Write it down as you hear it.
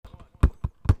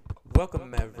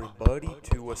Welcome everybody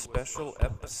to a special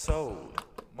episode.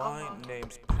 My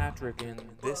name's Patrick and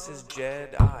this is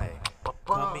Jedi.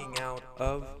 Coming out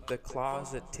of the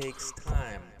closet takes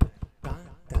time.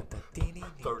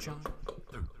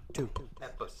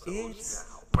 It's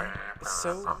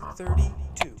episode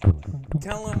 32.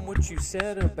 Tell them what you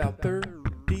said about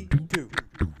 32.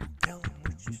 Tell them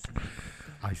what you said.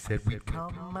 I said we'd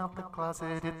come out the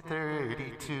closet at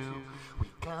 32. We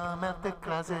come out the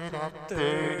closet at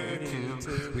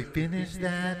 32. We finished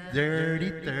that dirty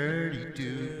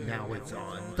 32. Now it's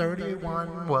on.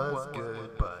 31 was good,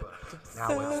 but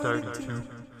now it's 32.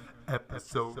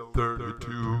 Episode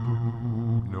 32.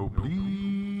 No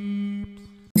bleeps.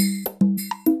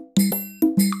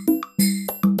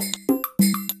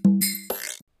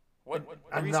 What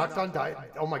I knocked on diet.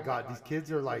 Oh my God, these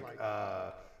kids are like,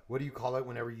 what do you call it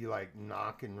whenever you like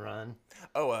knock and run?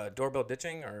 Oh, doorbell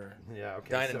ditching or Yeah,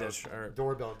 okay. dine and dish or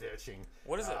doorbell ditching.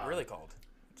 what is it really called?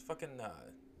 It's fucking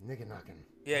Nigga knocking.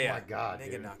 Yeah, Oh yeah. my God,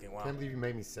 Nigga dude. knocking, wow. Can't believe you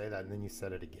made me say that and then you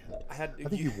said it again. I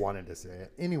think you- you wanted to say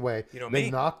it. Anyway, You know they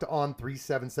me. knocked on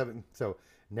 377. So,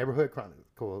 Neighborhood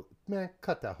Chronicles. Man,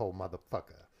 cut that whole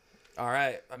motherfucker. All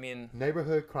right. I mean,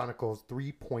 Neighborhood Chronicles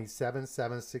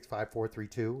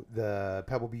 3.7765432. The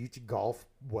Pebble Beach Golf,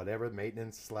 whatever,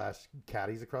 maintenance /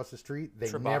 caddies across the street.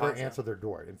 They never answer their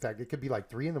door. In fact, it could be like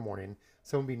 3 in the morning.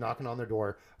 Someone be knocking on their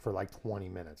door for like 20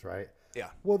 minutes, right? yeah.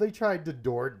 Well, they tried to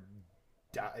doorbell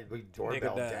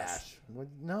dash. dash. Like,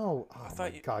 no, oh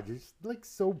thought my you- God, you're just, like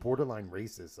so borderline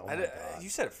racist. Oh my God. You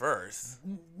said it first.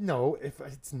 No, if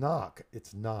it's knock,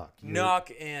 it's knock. Knock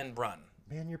and run.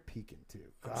 Man, you're peeking too.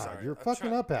 God, sorry. you're I'm fucking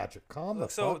trying- up, Patrick. Calm the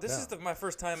So fuck this down. is my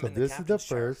first time So in the this is the captain's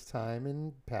chair. first time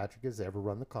in Patrick has ever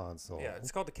run the console. Yeah,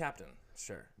 it's called the captain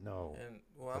chair. No, And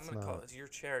well, I'm It's gonna call not. it your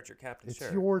chair. It's your captain's it's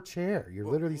chair. your chair. You're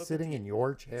Well, literally look at sitting the- in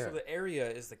your chair. So the area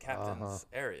is the captain's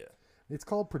area. It's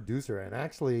called producer, and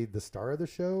actually, the star of the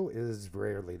show is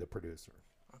rarely the producer.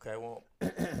 Okay. Well,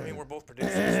 I mean, we're both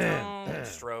producers. Don't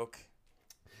stroke.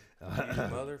 You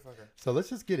motherfucker. So let's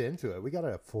just get into it. We got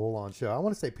a full-on show. I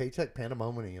want to say Paycheck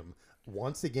Pandemonium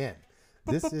once again.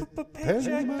 This is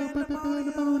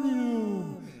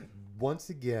Pandemonium. Once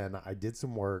again, I did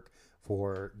some work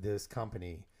for this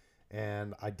company,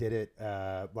 and I did it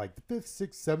like the 5th,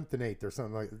 6th, 7th, and 8th or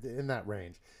something like in that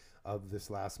range of this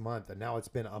last month. And now it's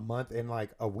been a month and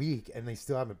like a week, and they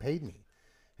still haven't paid me.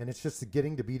 And it's just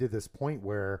getting to be to this point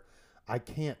where I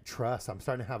can't trust. I'm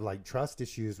starting to have like trust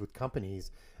issues with companies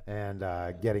and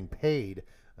getting paid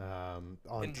on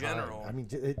In time. general. I mean,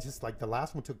 it just like the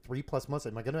last one took 3+ months.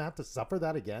 Am I going to have to suffer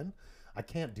that again? I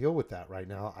can't deal with that right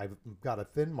now. I've got a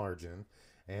thin margin,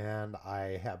 and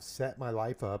I have set my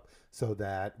life up so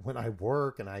that when I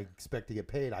work and I expect to get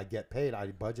paid, I get paid. I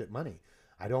budget money.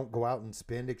 I don't go out and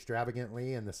spend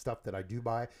extravagantly, and the stuff that I do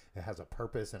buy, it has a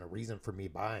purpose and a reason for me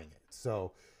buying it.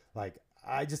 So, like,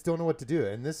 I just don't know what to do.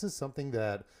 And this is something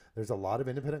that there's a lot of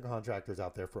independent contractors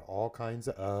out there for all kinds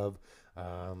of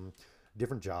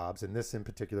different jobs. And this in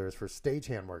particular is for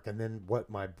stagehand work. And then what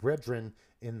my brethren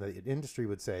in the industry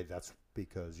would say, that's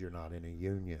because you're not in a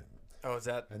union. Oh, is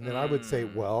that? And then I would say,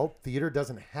 well, theater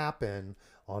doesn't happen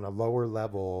on a lower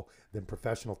level than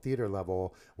professional theater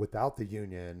level without the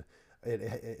union. It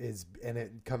is, and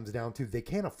it comes down to they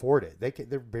can't afford it.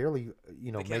 They're barely,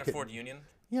 They can't afford union.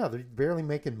 Yeah, they're barely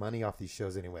making money off these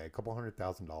shows anyway. A couple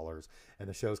 $100,000, and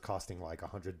the show's costing like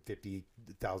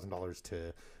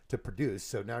 $150,000 to produce.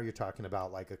 So now you're talking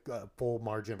about like a full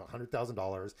margin of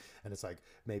 $100,000, and it's like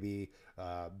maybe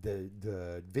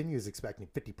the venue is expecting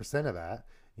 50% of that,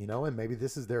 you know, and maybe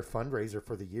this is their fundraiser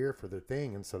for the year for their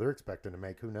thing, and so they're expecting to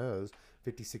make, who knows,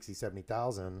 50, 60,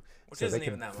 70,000. Which so isn't they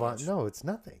can even that fund. much. No, it's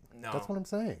nothing. No. That's what I'm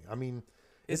saying. I mean,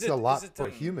 Is it's a lot is it, for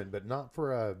a human, but not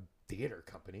for a theater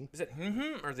company. Is it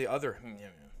or the other?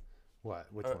 What?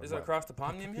 Which one? Is it What? across the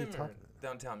pond What are you or talking about?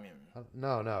 downtown?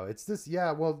 No, it's this.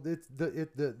 Yeah, well, it's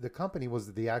the company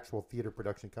was the actual theater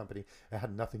production company. It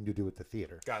had nothing to do with the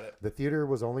theater. Got it. The theater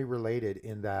was only related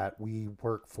in that we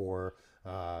work for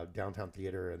Downtown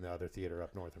Theater and the other theater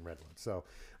up north in Redwood. So,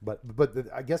 but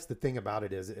I guess the thing about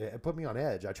it is it put me on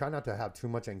edge. I try not to have too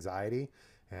much anxiety,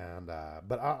 and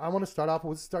but I want to start off.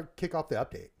 Let's kick off the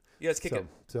update. Yeah, let's kick it.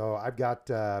 So I've got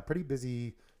a pretty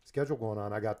busy schedule going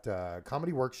on. I got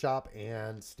comedy workshop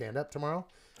and stand up tomorrow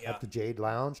at the Jade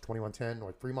Lounge, 2110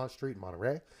 North Fremont Street in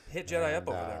Monterey. Hit Jedi up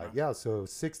over there. Bro. Yeah, so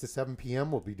 6 to 7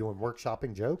 p.m. we'll be doing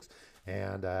workshopping jokes.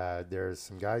 And there's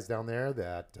some guys down there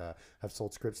that have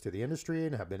sold scripts to the industry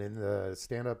and have been in the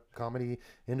stand-up comedy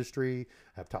industry,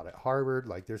 have taught at Harvard.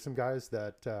 Like, there's some guys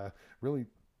that really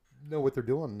know what they're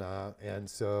doing. And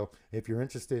so if you're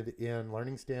interested in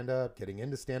learning stand-up, getting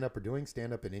into stand-up, or doing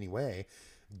stand-up in any way,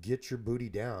 get your booty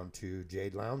down to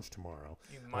Jade Lounge tomorrow.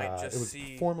 You might just it was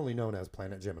see. formerly known as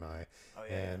Planet Gemini. Oh,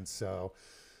 yeah. And so,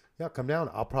 yeah, come down.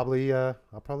 I'll probably be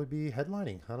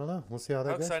headlining. I don't know. We'll see how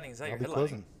that goes. How exciting is that? I'll You're be headlining.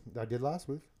 closing. I did last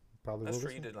week. Probably That's will true.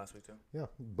 this You week. did last week too. Yeah,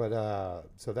 but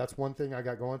so that's one thing I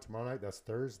got going tomorrow night. That's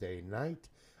Thursday night.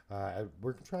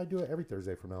 We're gonna try to do it every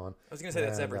Thursday from now on. I was gonna say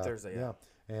that's every Thursday. Yeah.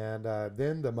 And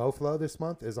then the MoFlo this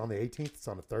month is on the 18th. It's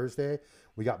on a Thursday.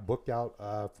 We got booked out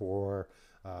for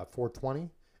 420.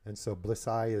 And so Bliss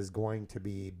Eye is going to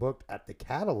be booked at the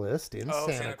Catalyst in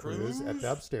Santa Cruz at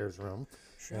the upstairs room.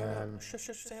 Santa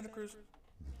Cruz.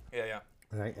 Yeah.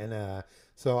 Right. And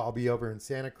so I'll be over in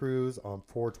Santa Cruz on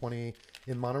 420,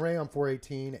 in Monterey on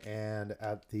 418, and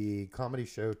at the comedy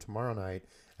show tomorrow night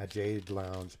at Jade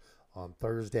Lounge on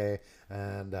Thursday.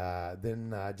 And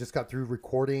then just got through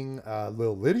recording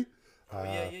Lil Liddy.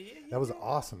 That was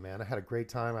awesome, man. I had a great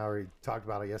time. I already talked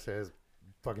about it yesterday. It was a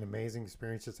fucking amazing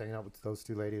experience just hanging out with those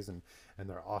two ladies, and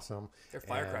they're awesome. They're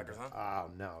firecrackers, huh?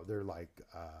 Oh, no. They're like...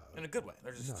 in a good way.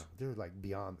 They're just... No, they're like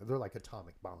beyond... They're like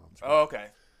atomic bombs. Right? Oh, okay.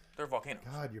 They're volcanoes.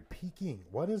 God, you're peaking.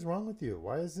 What is wrong with you?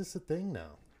 Why is this a thing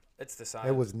now? It's the sign.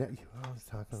 It was... You always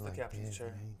talking it's like the captain's this.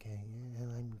 chair.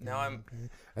 Now I'm...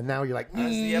 And now you're like...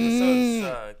 As the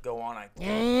episodes go on, I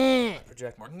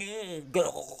project more.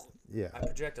 Yeah. I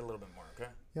project a little bit more, okay?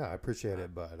 Yeah, I appreciate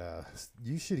it, but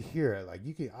you should hear it. Like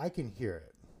I can hear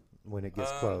it when it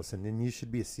gets close, and then you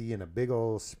should be seeing a big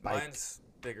old spike. Mine's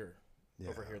bigger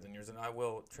over here than yours, and I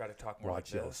will try to talk more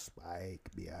Watch like your this. spike,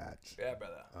 biatch. Yeah,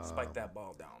 brother. Spike that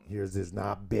ball down. Yours is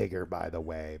not bigger, by the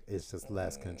way. It's just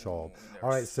less controlled. All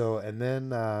right, so and then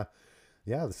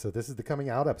so this is the coming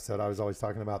out episode. I was always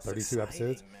talking about 32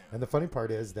 episodes, man. and the funny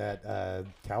part is that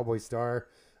Cowboy Star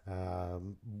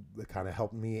kind of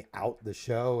helped me out the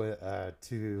show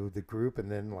to the group,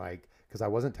 and then because I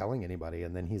wasn't telling anybody,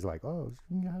 and then he's like, "Oh,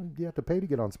 you have to pay to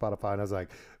get on Spotify," and I was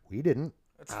like, "We didn't."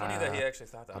 It's funny that he actually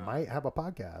thought that. I might have a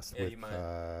podcast with you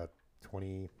might.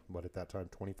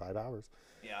 25 hours.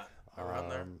 Yeah, around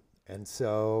there. And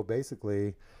so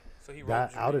basically, He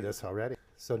that outed us already.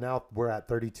 So now we're at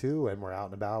 32 and we're out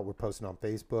and about. We're posting on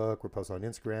Facebook. We're posting on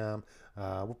Instagram.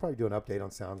 We'll probably do an update on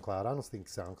SoundCloud. I don't think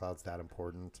SoundCloud's that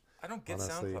important. I don't get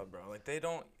honestly. SoundCloud, bro. Like they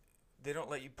don't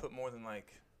let you put more than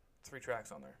 3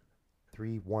 tracks on there.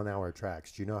 3 1-hour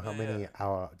tracks. Do you know how many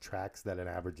tracks that an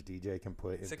average DJ can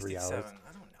put in 3 hours? 67.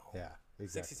 I don't know. Yeah,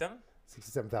 exactly. 67?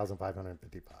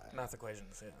 67,555. Math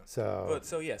equations, yeah.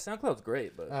 So yeah, SoundCloud's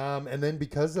great, but and then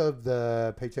because of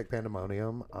the Paycheck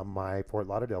Pandemonium, my Fort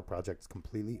Lauderdale project is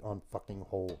completely on fucking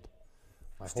hold.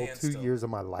 My whole 2 years of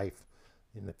my life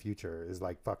in the future is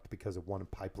fucked because of one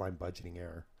pipeline budgeting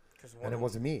error. And it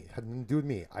wasn't me. It had nothing to do with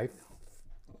me.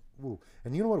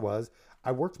 And you know what it was?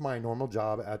 I worked my normal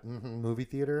job at movie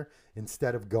theater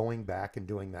instead of going back and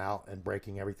doing that and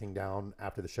breaking everything down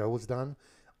after the show was done.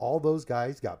 All those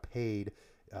guys got paid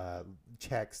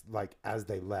checks as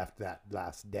they left that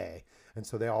last day. And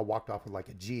so they all walked off with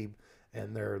a Jeep,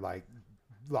 and they're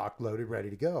locked, loaded,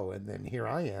 ready to go. And then here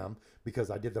I am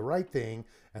because I did the right thing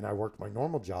and I worked my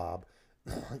normal job,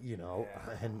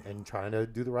 and trying to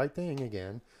do the right thing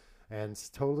again. And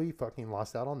totally fucking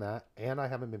lost out on that. And I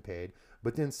haven't been paid.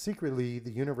 But then secretly,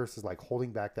 the universe is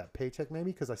holding back that paycheck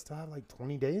maybe because I still have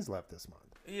 20 days left this month.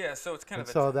 Yeah, so it's kind of...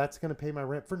 So that's going to pay my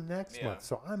rent for next month.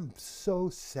 So I'm so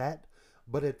set.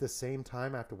 But at the same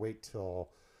time, I have to wait till...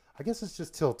 I guess it's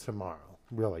just till tomorrow,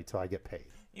 really, till I get paid.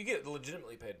 You get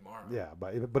legitimately paid tomorrow. Yeah,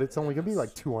 but it's only going to be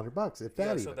 $200, if that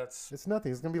even. So that's... It's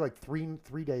nothing. It's going to be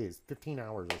three days, 15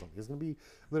 hours or something. It's going to be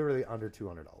literally under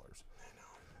 $200. I know.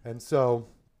 And so...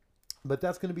 But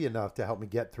that's going to be enough to help me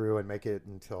get through and make it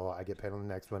until I get paid on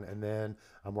the next one. And then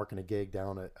I'm working a gig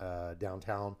down at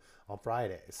downtown on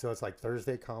Friday. So it's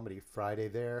Thursday comedy, Friday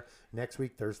there. Next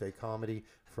week, Thursday comedy.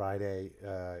 Friday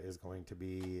is going to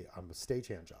be a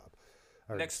stagehand job.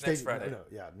 Next Friday.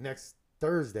 Next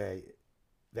Thursday,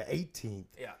 the 18th.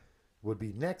 Yeah. Would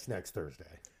be next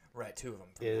Thursday. Right, 2 of them.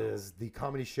 Is the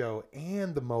comedy show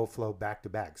and the MoFlo back to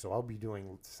back. So I'll be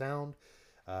doing sound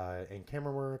and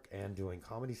camera work and doing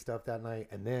comedy stuff that night,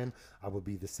 and then I will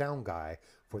be the sound guy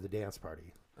for the dance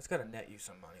party. That's got to net you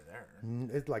some money there.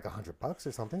 It's $100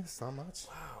 or something. It's not much.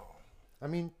 Wow. I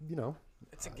mean,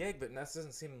 it's a gig, but that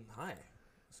doesn't seem high.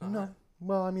 No. High.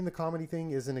 Well, I mean, the comedy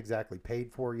thing isn't exactly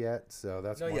paid for yet, so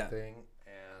that's one thing.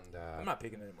 And I'm not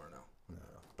peaking anymore now. No.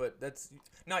 But that's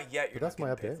not yet. That's my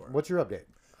update. What's your update?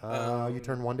 You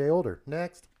turned 1 day older.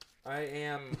 Next. I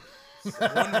am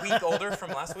 1 week older from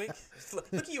last week.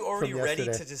 Look at you already ready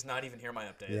to just not even hear my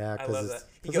update. Yeah, I love that.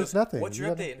 He goes, nothing. What's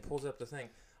your update? And he pulls up the thing.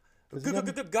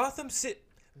 Gotham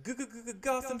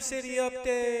Gotham City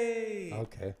update.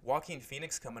 Okay. Joaquin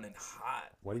Phoenix coming in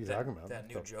hot. What are you with talking about? That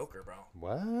new Joker, bro.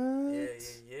 What?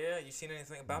 Yeah. You seen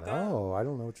anything about that? No, I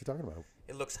don't know what you're talking about.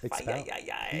 It looks Expound.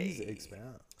 fire. Please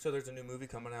expound. So there's a new movie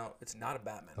coming out. It's not a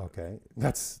Batman movie. Okay.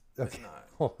 That's okay. It's not.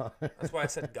 Hold on. That's why I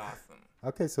said Gotham.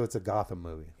 Okay, so it's a Gotham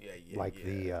movie. Yeah.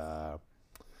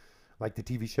 Like the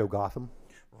TV show Gotham,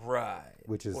 Right.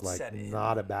 which is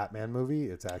not a Batman movie.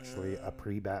 It's actually a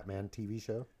pre-Batman TV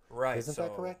show. Right. Isn't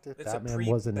that correct? If It's Batman a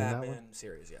wasn't in that Batman one?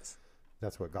 series, yes.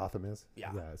 That's what Gotham is?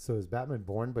 Yeah. Yeah. So is Batman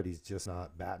born, but he's just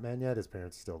not Batman yet? His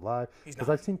parents are still alive? He's Because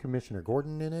not. I've seen Commissioner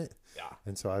Gordon in it. Yeah.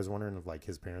 And so I was wondering if like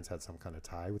his parents had some kind of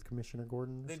tie with Commissioner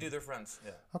Gordon. They do. They're friends.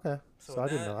 Yeah. Okay. So I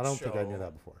didn't know. I don't think I knew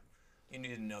that before. You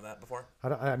didn't know that before?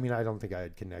 I mean, I don't think I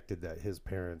had connected that his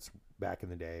parents back in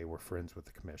the day were friends with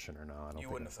the commissioner. No, I don't. You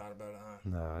wouldn't have thought about it, huh?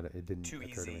 No, it didn't. Too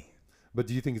occur to me. easy. But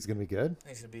do you think it's gonna be good?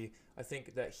 I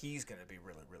think that he's gonna be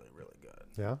really, really, really good.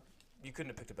 Yeah. You couldn't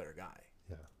have picked a better guy.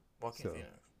 Yeah. Joaquin Phoenix.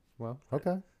 Well,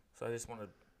 okay. So I just wanted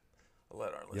to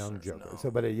let our Young listeners Joker. know. So,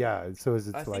 but so is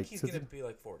it I like? think he's gonna be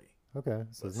like 40. Okay,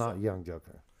 so it's not young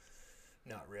Joker.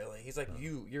 Not really. He's like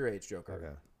your age Joker.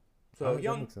 Okay. So that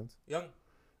young. makes sense. Young.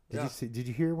 Did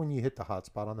you hear when you hit the hot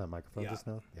spot on that microphone Yeah. just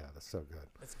now? Yeah, that's so good.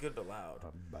 It's good but loud.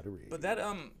 Buttery. But that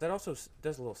also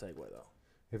does a little segue though.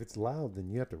 If it's loud, then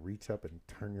you have to reach up and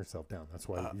turn yourself down. That's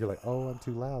why you're like, oh, I'm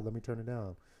too loud. Let me turn it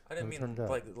down. I didn't mean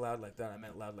like loud like that. I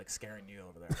meant loud like scaring you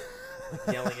over there,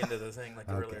 like yelling into the thing like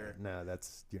earlier. No,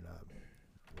 you're not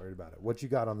worried about it. What you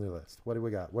got on the list? What do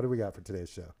we got? What do we got for today's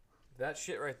show? That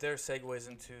shit right there segues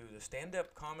into the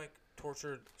stand-up comic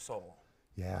Tortured Soul.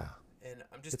 Yeah. And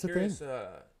I'm just curious.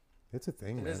 It's a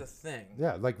thing, man. It is a thing.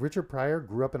 Yeah, like Richard Pryor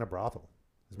grew up in a brothel.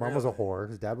 His mom was a whore.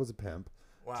 His dad was a pimp.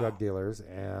 Wow. Drug dealers,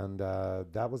 and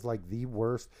that was like the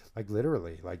worst. Like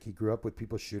literally, like he grew up with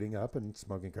people shooting up and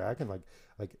smoking crack, and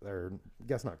or I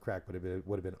guess not crack, but it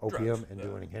would have been opium drugs, and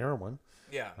doing heroin.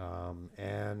 Yeah.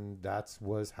 And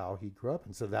was how he grew up,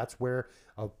 and so that's where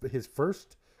his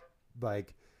first,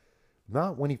 like,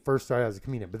 not when he first started as a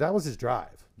comedian, but that was his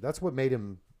drive. That's what made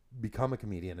him become a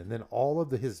comedian, and then all of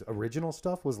his original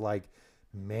stuff was like,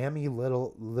 mammy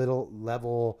little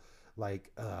level,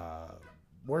 like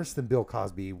worse than Bill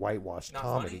Cosby whitewashed Not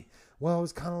comedy. funny? Well, it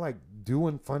was kind of like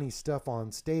doing funny stuff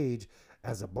on stage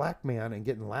as a black man and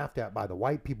getting laughed at by the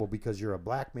white people because you're a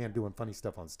black man doing funny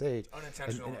stuff on stage.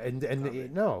 Unintentional.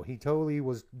 And no, he totally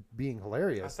was being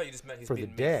hilarious. I thought you just meant he's for the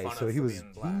being day. made fun So of he for was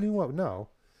being black. he knew what no,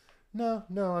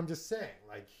 I'm just saying,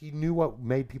 like, he knew what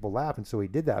made people laugh, and so he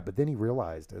did that. But then he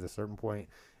realized at a certain point,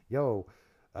 he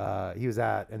was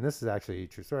at, and this is actually a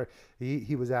true story.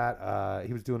 He was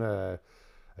doing a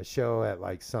show at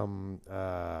like some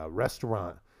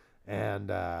restaurant, and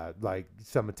like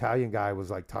some Italian guy was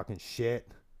like talking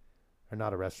shit, or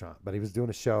not a restaurant, but he was doing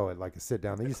a show at like a sit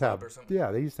down. They used to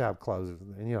have clubs,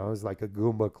 and it was like a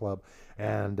Goomba club,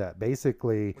 and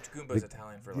basically, which Goomba is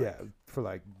Italian for like for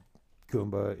like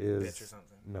Goomba is bitch or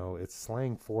something. No, it's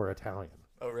slang for Italian.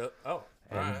 Oh really? Oh.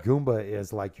 And right. Goomba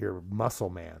is like your muscle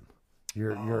man,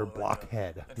 your like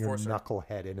blockhead, your enforcer.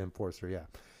 knucklehead and enforcer, yeah.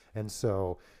 And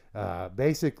so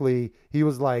basically he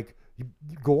was like, you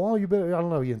go on, you better, I don't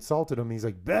know, he insulted him. He's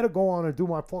like, better go on and do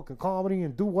my fucking comedy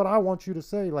and do what I want you to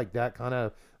say. Like that kind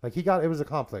of, like it was a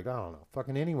conflict. I don't know.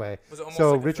 Fucking anyway.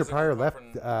 So like Richard Pryor left,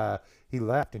 he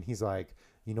left, and he's like,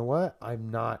 you know what? I'm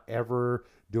not ever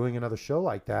doing another show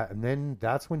like that. And then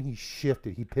that's when he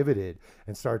pivoted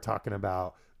and started talking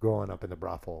about growing up in the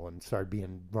brothel and started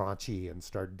being raunchy and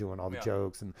started doing all the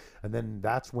jokes. And then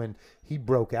that's when he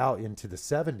broke out into the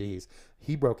 70s.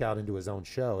 He broke out into his own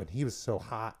show, and he was so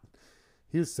hot.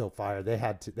 He was so fired.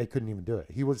 They couldn't even do it.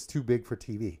 He was too big for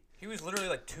TV. He was literally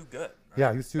like too good. Right?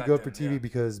 Yeah, he was too Back good then, for TV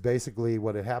because basically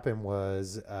what had happened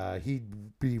was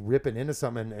he'd be ripping into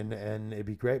something and it'd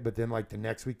be great, but then like the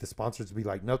next week the sponsors would be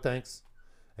like, no thanks,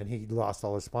 and he lost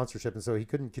all his sponsorship, and so he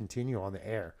couldn't continue on the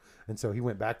air, and so he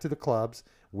went back to the clubs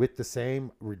with the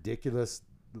same ridiculously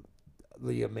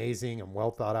amazing and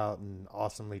well thought out and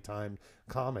awesomely timed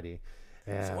comedy.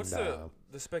 And so what's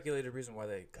the speculated reason why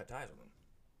they cut ties with him?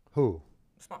 Who?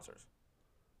 The sponsors.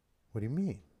 What do you mean?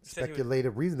 You said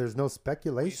Speculative reason. There's no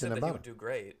speculation you said that about he would do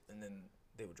great, and then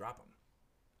they would drop him.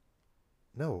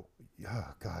 No.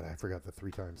 Oh, God, I forgot the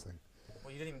 3 times thing.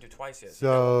 Well, you didn't even do twice yet.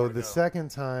 So the second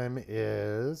time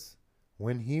is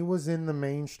when he was in the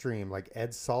mainstream, like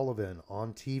Ed Sullivan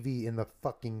on TV in the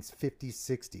fucking 50s,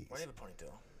 60s. Why do you have a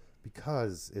ponytail?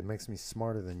 Because it makes me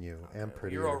smarter than you and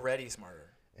prettier. You're already smarter.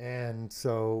 And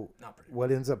so Not pretty.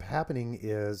 what ends up happening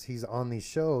is he's on these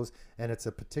shows, and it's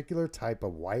a particular type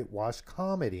of whitewash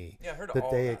comedy that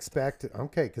they expect.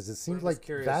 Okay, because it seems like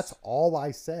curious. that's all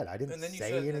I said. I didn't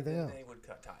say anything else. They would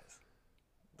cut ties.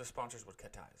 The sponsors would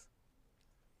cut ties.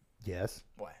 Yes.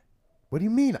 Why? What do you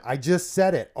mean? I just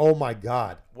said it. Oh my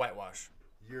God. Whitewash.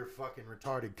 You're fucking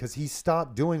retarded because he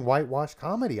stopped doing whitewash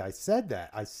comedy. I said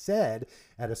that. I said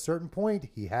at a certain point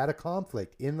he had a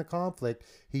conflict. In the conflict,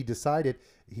 he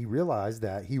realized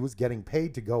that he was getting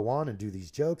paid to go on and do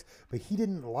these jokes, but he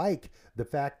didn't like the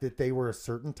fact that they were a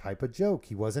certain type of joke.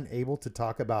 He wasn't able to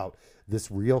talk about this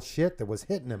real shit that was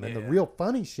hitting him. And the real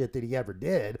funny shit that he ever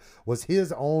did was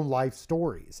his own life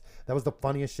stories. That was the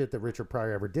funniest shit that Richard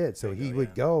Pryor ever did. So he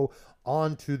would go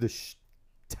on to the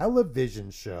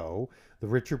television show, the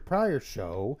Richard Pryor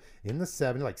show in the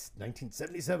 70s, like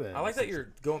 1977. I like that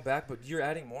you're going back, but you're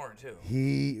adding more too.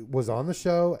 He was on the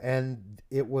show and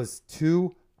it was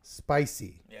too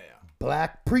spicy. Yeah.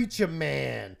 Black preacher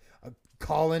man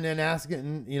calling and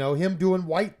asking, him doing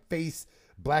white face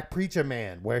black preacher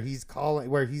man, where he's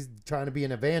trying to be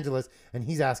an evangelist and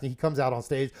he comes out on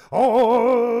stage,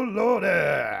 oh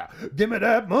Lordy, give me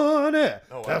that money.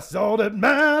 Oh, wow. That's all that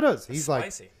matters. He's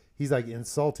spicy. He's like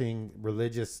insulting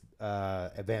religious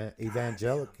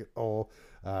evangelical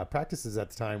practices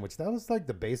at the time, which that was like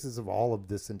the basis of all of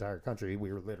this entire country.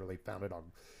 We were literally founded on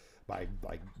by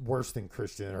like worse than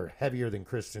Christian or heavier than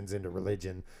Christians into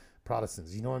religion,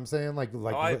 Protestants. You know what I'm saying? I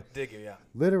dig you, yeah.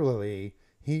 Literally,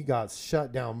 he got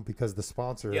shut down because the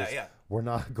sponsors were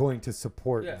not going to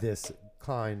support this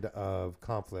kind of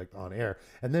conflict on air.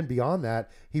 And then beyond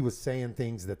that, he was saying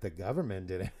things that the government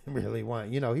didn't really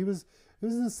want. It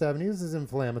was in the 70s. It was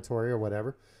inflammatory or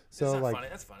whatever. So it's not funny.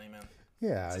 That's funny, man.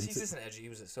 Yeah. He's just an edgy. He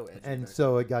was so edgy. And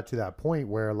so it got to that point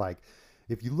where, like,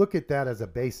 if you look at that as a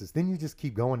basis, then you just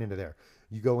keep going into there.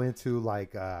 You go into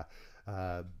like, I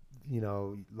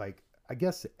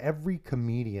guess every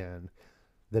comedian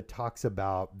that talks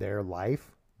about their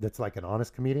life, that's like an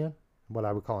honest comedian, what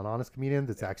I would call an honest comedian,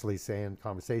 that's actually saying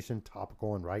conversation,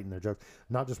 topical, and writing their jokes,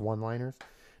 not just one-liners.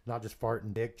 Not just fart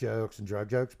and dick jokes and drug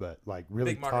jokes, but like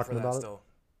really talking about it. Still.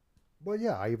 Well,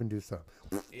 yeah, I even do some.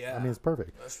 Yeah, I mean, it's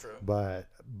perfect. That's true. But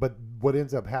what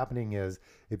ends up happening is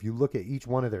if you look at each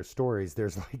one of their stories,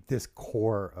 there's like this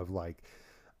core of like,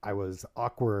 I was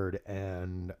awkward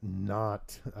and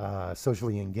not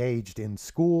socially engaged in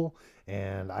school,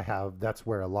 and that's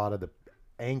where a lot of the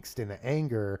angst and the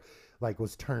anger like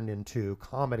was turned into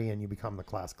comedy, and you become the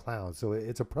class clown. So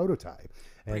it's a prototype.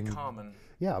 Pretty common.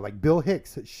 Yeah, like Bill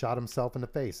Hicks shot himself in the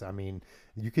face. I mean,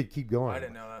 you could keep going. I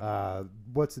didn't know that.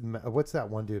 What's that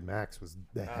one dude? Max was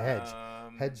the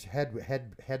Hedberg.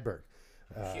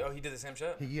 He did the same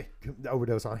shit. He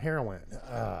overdosed on heroin.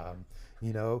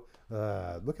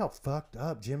 Look how fucked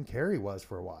up Jim Carrey was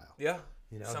for a while. Yeah.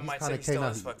 Some might say he still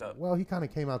is fucked up. Well, he kind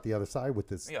of came out the other side with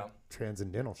this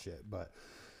transcendental shit, but.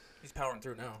 He's powering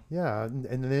through now. Yeah, and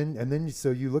then so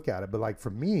you look at it, but like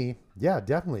for me, yeah,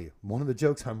 definitely one of the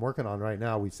jokes I'm working on right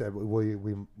now. We said we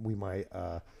might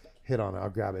hit on it.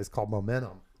 I'll grab it. It's called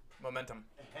Momentum.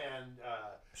 And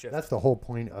that's the whole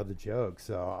point of the joke.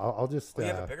 So I'll just. We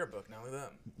have a bigger book now. Look at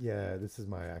that. Yeah, this is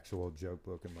my actual joke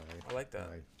book in my. I like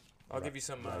that. I'll give you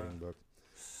some book.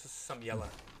 Some yellow.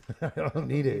 I don't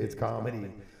need it. It's comedy.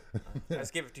 I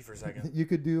just gave it to you for a second. You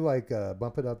could do like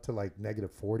bump it up to like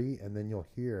 -40, and then you'll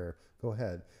hear. Go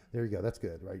ahead. There you go. That's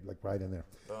good. Right, like right in there.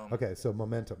 Boom. Okay, so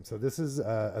Momentum. So this is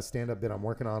a stand-up bit I'm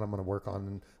working on. I'm going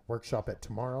to workshop it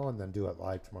tomorrow, and then do it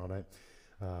live tomorrow night.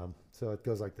 So it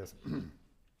goes like this. I'm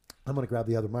going to grab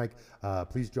the other mic.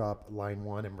 Please drop line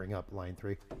 1 and bring up line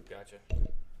 3. Gotcha.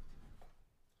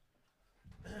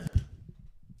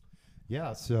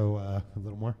 Yeah. So a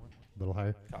little more, a little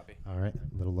higher. Copy. All right.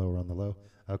 A little lower on the low.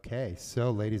 Okay, so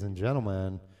ladies and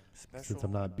gentlemen, since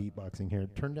I'm not beatboxing here,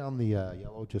 turn down the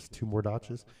yellow just 2 more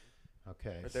notches.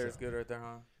 Okay. Right there is good right there,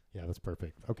 huh? Yeah, that's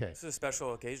perfect. Okay. This is a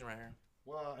special occasion right here.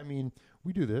 Well, I mean,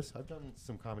 we do this. I've done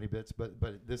some comedy bits, but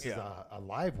this is a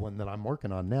live one that I'm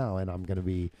working on now, and I'm going to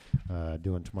be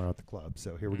doing tomorrow at the club.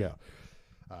 So here we go.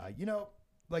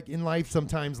 Like in life,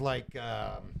 sometimes like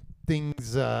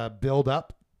things build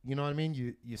up. You know what I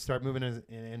mean? You start moving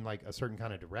in like a certain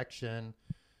kind of direction.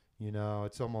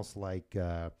 It's almost like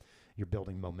you're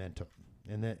building momentum,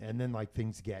 and then like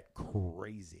things get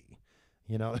crazy.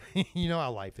 You know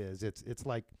how life is. It's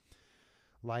like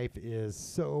life is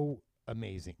so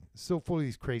amazing, so full of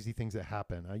these crazy things that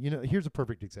happen. Here's a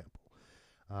perfect example.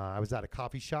 I was at a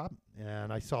coffee shop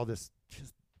and I saw this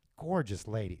just gorgeous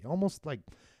lady, almost like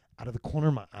out of the corner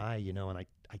of my eye, and I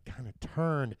kind of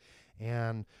turned,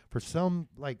 and for some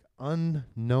like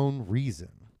unknown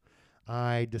reason,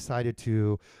 I decided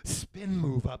to spin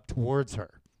move up towards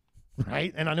her,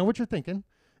 right? And I know what you're thinking.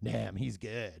 damn, he's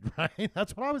good, right?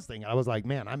 That's what I was thinking. I was like,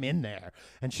 man, I'm in there.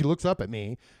 And she looks up at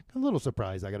me, a little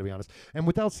surprised, I got to be honest. And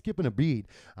without skipping a beat,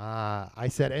 I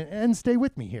said, and stay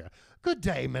with me here. Good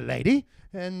day, milady.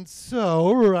 And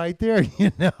so right there,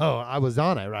 I was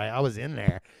on it, right? I was in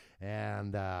there.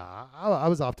 And I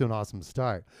was off to an awesome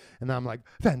start. And I'm like,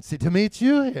 fancy to meet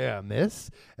you here,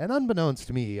 miss. And unbeknownst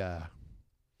to me, the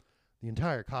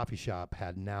entire coffee shop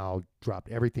had now dropped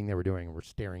everything they were doing and were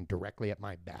staring directly at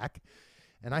my back.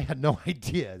 And I had no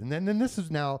idea. And then this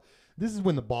is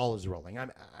when the ball is rolling.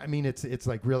 I mean, it's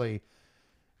like really,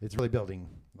 it's really building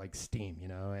like steam,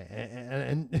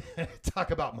 and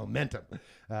talk about momentum.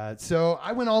 So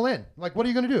I went all in. Like, what are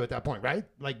you going to do at that point, right?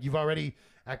 Like, you've already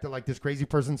acted like this crazy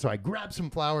person. So I grabbed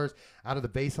some flowers out of the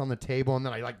vase on the table, and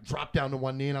then I like dropped down to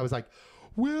one knee, and I was like,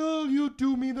 will you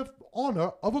do me the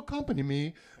honor of accompanying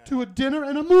me to a dinner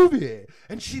and a movie?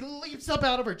 And she leaps up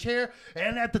out of her chair,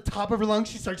 and at the top of her lungs,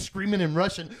 she starts screaming in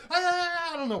Russian.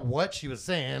 I don't know what she was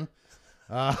saying.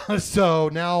 So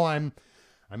now I'm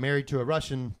married to a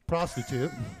Russian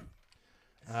prostitute.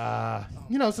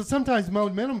 So sometimes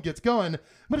momentum gets going,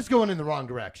 but it's going in the wrong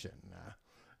direction.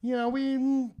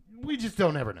 We just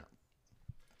don't ever know.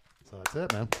 So that's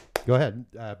it, man. Go ahead.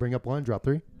 Bring up one, drop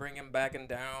three. Bring him back and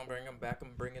down. Bring him back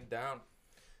and bring him down.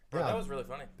 Bro, that was really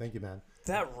funny. Thank you, man.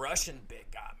 That Russian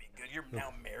bit got me good. You're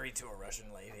now married to a Russian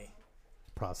lady.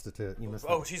 Prostitute. You missed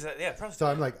that. She's prostitute. So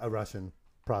I'm like a Russian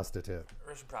prostitute.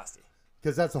 Russian prostitute.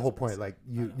 Because that's the whole point. Like,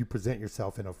 you present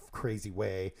yourself in a crazy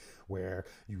way where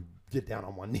you get down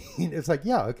on one knee. It's like,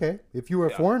 yeah, okay. If you were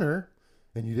a foreigner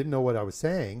and you didn't know what I was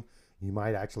saying, you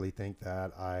might actually think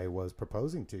that I was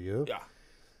proposing to you. Yeah.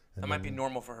 That might be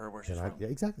normal for her where she's from. Yeah,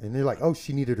 exactly. And they're like, oh,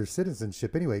 she needed her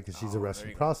citizenship anyway because she's a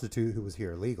Russian prostitute who was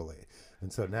here illegally.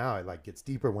 And so now it like gets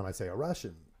deeper when I say a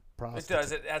Russian prostitute. It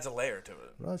does. It adds a layer to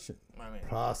it. Russian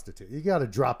prostitute. You got to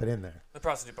drop it in there. The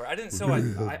prostitute part. I didn't. So I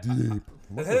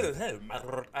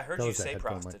heard you say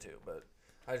prostitute, but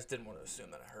I just didn't want to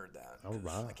assume that I heard that. Oh,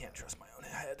 right. I can't trust my own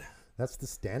head. That's the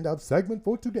stand-up segment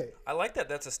for today. I like that.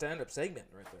 That's a stand-up segment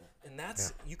right there. And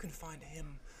that's you can find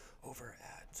him over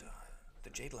at the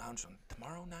Jade Lounge on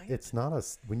tomorrow night. It's not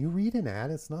when you read an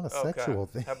ad, it's not a sexual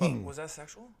thing. How about, was that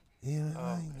sexual?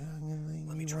 Yeah.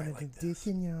 Let me try it like this.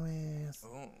 Dick in your ass.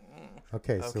 Ooh.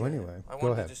 Okay, so anyway, I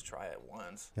wanted to just try it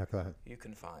once. Yeah, go ahead. You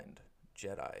can find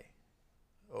Jedi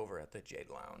over at the Jade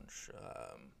Lounge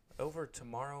over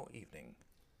tomorrow evening.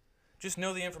 Just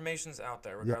know the information's out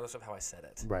there, regardless of how I said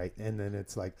it. Right. And then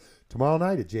it's like, tomorrow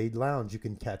night at Jade Lounge, you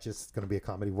can catch us. It's going to be a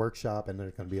comedy workshop, and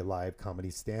there's going to be a live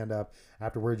comedy stand-up.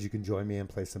 Afterwards, you can join me and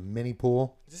play some mini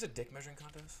pool. Is this a dick measuring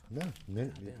contest? No. No.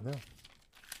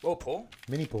 Oh, pool?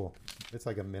 Mini pool. It's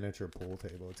like a miniature pool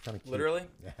table. It's kind of cute. Literally?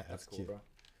 Yeah, that's cool, cute. bro.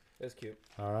 It's cute.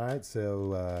 All right.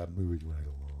 So, moving right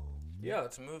along. Yeah,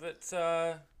 let's move it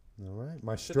all right.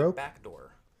 My to stroke. the back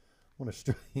door.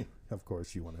 Of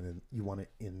course, you want it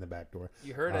in the back door.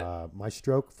 You heard it. My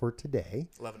stroke for today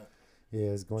Loving it.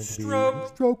 is going to be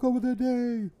stroke over the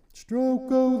day.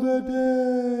 Stroke over the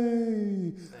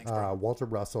day. Thanks, Walter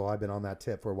Russell. I've been on that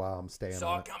tip for a while. I'm staying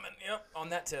Saw on it coming. Yep, on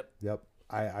that tip. Yep.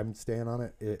 I'm staying on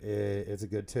it. It's a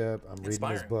good tip. I'm reading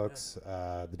his books,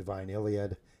 The Divine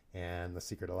Iliad and The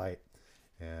Secret of Light.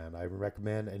 And I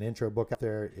recommend an intro book out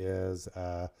there is,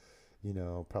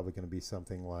 probably going to be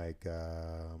something like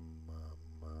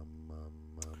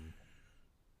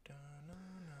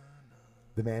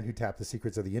The Man Who Tapped the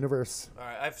Secrets of the Universe. All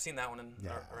right, I've seen that one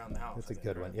around the house. It's a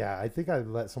good one. Yeah, I think I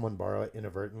let someone borrow it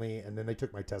inadvertently, and then they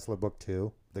took my Tesla book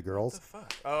too, the girls. What the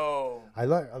fuck? Oh. I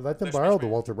let them borrow the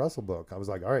Walter Russell book. I was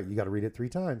like, all right, you got to read it 3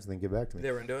 times and then give it back to me.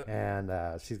 They were into it? And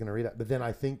she's going to read it. But then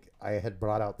I think I had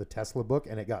brought out the Tesla book,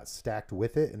 and it got stacked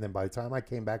with it. And then by the time I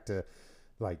came back to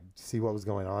see what was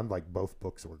going on, both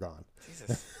books were gone.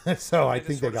 Jesus. So I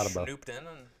think they got them both. Snooped in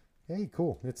and... Hey,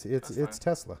 cool. It's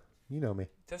Tesla. You know me.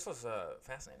 Tesla's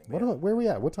fascinating. Where are we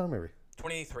at? What time are we?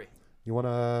 23. You want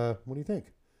to... What do you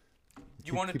think?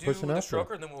 You want to do the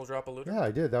stroker, and then we'll drop a looter? Yeah,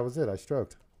 I did. That was it. I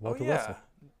stroked. Walter Russell.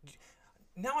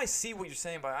 Now I see what you're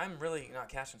saying, but I'm really not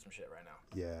catching some shit right now.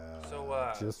 Yeah.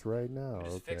 So just right now.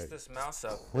 Just fix this mouse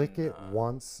up. Click it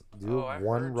once. Do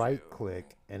one right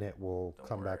click, and it will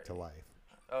come back to life.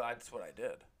 Oh, that's what I did.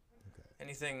 Okay.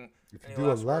 Anything? If you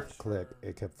do a left click,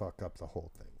 it can fuck up the whole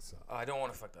thing. So. I don't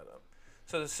want to fuck that up.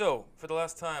 So for the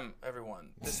last time, everyone,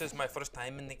 this is my first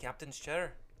time in the captain's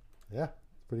chair. Yeah,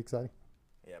 it's pretty exciting.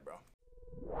 Yeah, bro.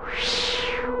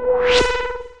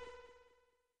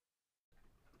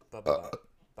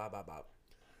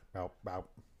 Bow.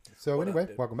 So anyway,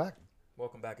 welcome back.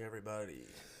 Welcome back, everybody.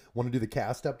 Want to do the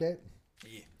cast update?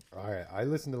 Yeah. All right. I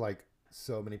listened to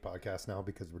so many podcasts now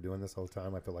because we're doing this all the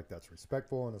time. I feel like that's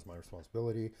respectful and it's my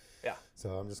responsibility. Yeah.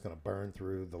 So I'm just going to burn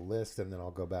through the list and then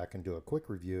I'll go back and do a quick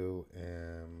review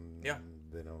and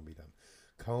then it'll be done.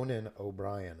 Conan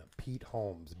O'Brien, Pete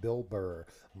Holmes, Bill Burr,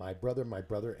 My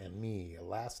Brother, and Me,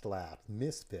 Last Laugh,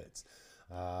 Misfits,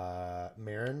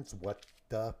 Marin's What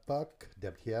the Fuck,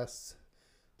 WTF,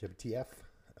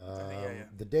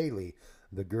 The Daily,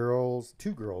 The Girls,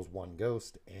 Two Girls, One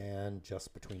Ghost, and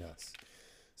Just Between Us.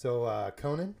 So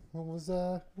Conan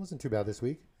wasn't too bad this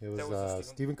week. It was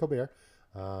Stephen Colbert,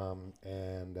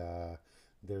 and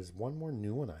there's one more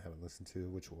new one I haven't listened to,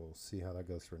 which we'll see how that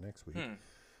goes for next week.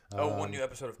 One new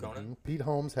episode of Conan. Mm-hmm. Pete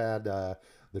Holmes had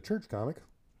the church comic.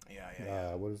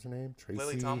 Yeah. What was her name?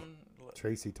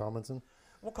 Tracy Tomlinson.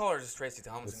 We'll call her just Tracy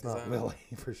Tomlinson. It's not Lily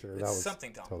for sure. It's that was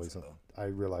something Tomlinson. Totally something. I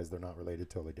realize they're not related,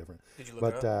 totally different. Did you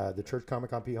look it up? The church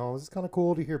comic on Pete Holmes, it's kind of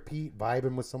cool to hear Pete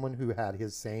vibing with someone who had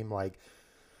his same like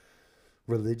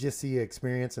religious-y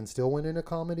experience and still went into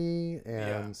comedy,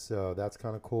 and so that's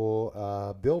kind of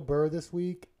cool. Bill Burr this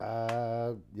week,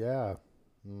 Have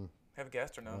a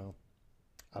guest or no?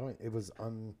 I don't. It was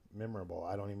unmemorable.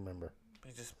 I don't even remember.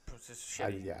 It just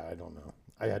shitty. I don't know.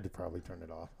 I had to probably turn it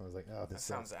off. I was like, oh, this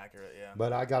sounds accurate. Yeah.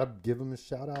 But I gotta give him a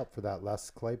shout out for that Les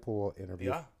Claypool interview.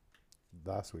 Yeah.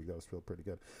 Last week that was really pretty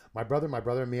good. My brother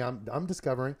and me. I'm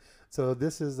discovering. So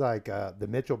this is like the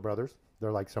Mitchell brothers.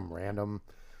 They're like some random,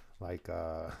 like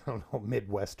I don't know,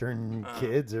 Midwestern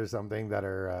kids or something that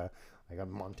are like in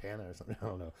Montana or something. I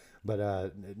don't know.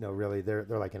 But no, really, they're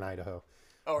like in Idaho.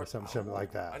 Or something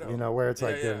like that, where it's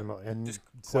like, and just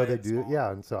so they do,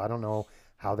 and so I don't know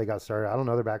how they got started. I don't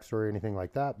know their backstory or anything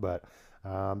like that, but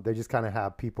they just kind of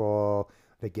have people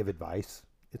that give advice.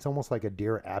 It's almost like a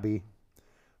Dear Abby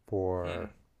for,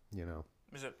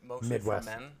 Is it mostly Midwest.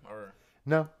 For men or?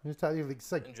 No, it's like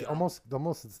almost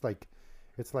it's like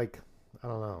I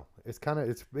don't know. It's kind of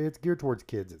it's geared towards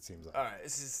kids. It seems like. All right,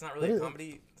 it's not really a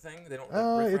comedy thing. They don't.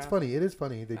 It's funny. It is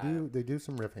funny. They do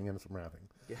some riffing and some rapping.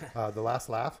 Yeah. The Last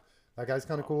Laugh. That guy's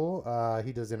kind of cool.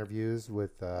 He does interviews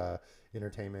with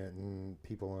entertainment and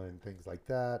people and things like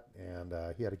that. And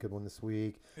he had a good one this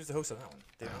week. Who's the host of that one?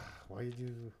 Do you know? Why did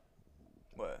you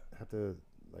have to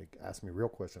ask me real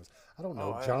questions? I don't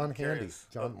know. John Handy.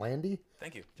 John Landy?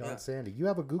 Thank you. John Sandy. You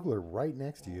have a Googler right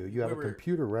next to you. You have a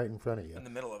computer right in front of you. In the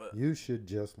middle of it. You should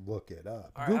just look it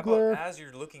up. All right, Googler. As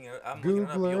you're looking at it, I'm looking it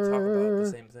up. You'll talk about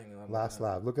the same thing. Last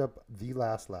Laugh. Look up The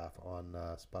Last Laugh on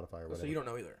Spotify or whatever. So you don't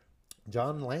know either.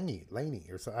 John Laney,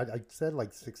 or so. I said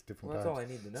like 6 different times. That's all I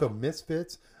need to know. So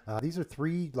Misfits. These are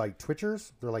 3 like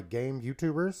Twitchers. They're like game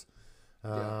YouTubers,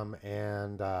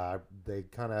 and they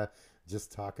kind of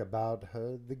just talk about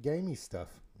the gamey stuff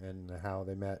and how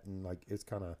they met, and like it's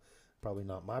kind of probably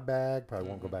not my bag. Probably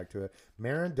won't go back to it.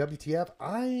 Maron, WTF.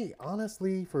 I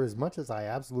honestly, for as much as I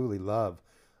absolutely love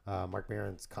Mark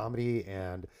Maron's comedy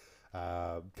and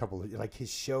a couple of like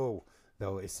his show,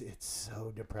 though, it's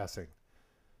so depressing.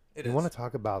 You want to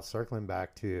talk about circling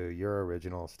back to your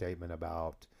original statement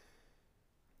about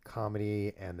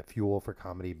comedy and the fuel for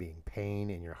comedy being pain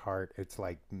in your heart. It's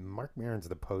like Mark Maron's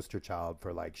the poster child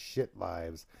for like shit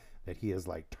lives that he has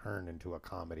like turned into a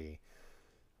comedy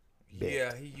bit.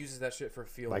 Yeah, he uses that shit for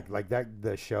fuel. Like that,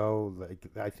 the show, like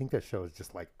I think that show is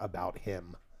just like about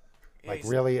him. Like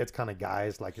really, it's kind of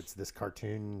guys, like it's this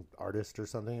cartoon artist or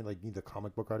something, like the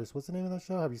comic book artist. What's the name of that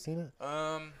show? Have you seen it?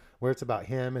 Where it's about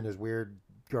him and his weird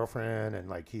girlfriend, and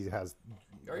like he has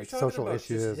like social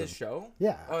issues. His show?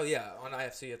 Yeah. Oh yeah, on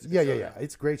IFC. It's a good show.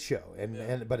 It's a great show,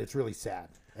 and but it's really sad,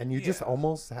 and you just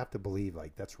almost have to believe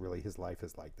like that's really his life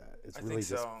is like that. It's really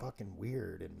just fucking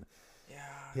weird, and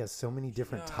he has so many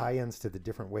different tie-ins to the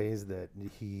different ways that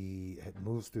he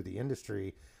moves through the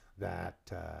industry. That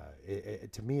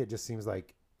to me, it just seems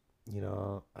like,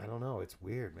 I don't know. It's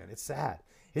weird, man. It's sad.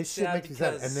 His shit makes me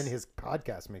sad, and then his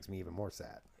podcast makes me even more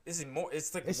sad. It's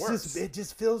like worse. It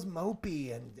just feels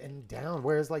mopey and down.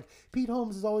 Whereas like Pete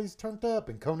Holmes is always turned up,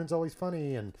 and Conan's always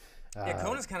funny, and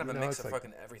Conan's kind of a mix of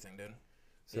fucking everything, dude.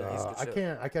 So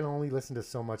I can only listen to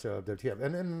so much of their TF.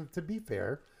 And to be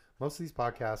fair, most of these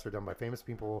podcasts are done by famous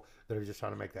people that are just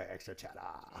trying to make that extra chatter.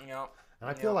 Yeah. And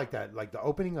I feel like that, like the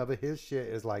opening of his shit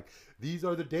is like, these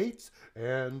are the dates,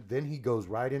 and then he goes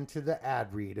right into the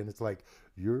ad read, and it's like,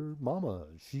 your mama,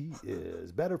 she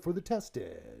is better for the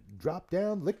tested. Drop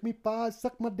down, lick me 5,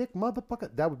 suck my dick,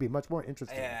 motherfucker. That would be much more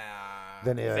interesting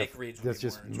than if that's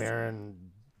just Maron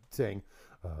saying,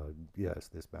 yes,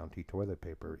 this Bounty toilet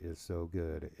paper is so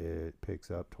good. It picks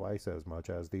up twice as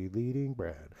much as the leading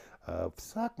brand of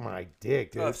suck my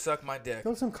dick, dude. Suck my dick.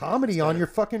 Throw some comedy on your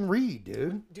fucking read,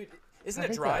 dude. Dude. Isn't I it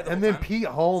hate dry that. the And whole then time? Pete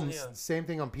Holmes, Yeah. same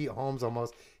thing on Pete Holmes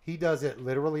almost. He does it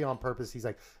literally on purpose. He's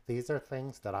like, these are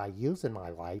things that I use in my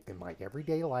life, in my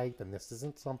everyday life, and this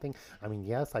isn't something, I mean,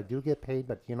 yes, I do get paid,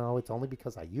 but it's only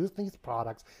because I use these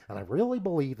products and I really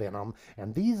believe in them,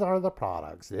 and these are the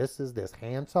products. This is this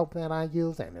hand soap that I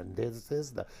use, and then this is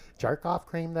the jerk off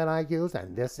cream that I use,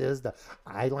 and this is the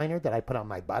eyeliner that I put on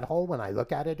my butthole when I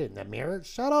look at it in the mirror.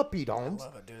 Shut up, Pete I Holmes.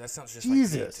 love it, dude. That sounds just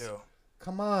Jesus. like Pete, too.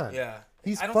 Come on. Yeah.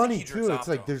 He's I don't funny think he jerks too. off, It's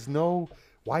like though. there's no.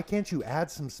 Why can't you add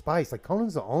some spice? Like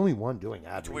Conan's the only one doing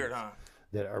ad It's weird, reads huh?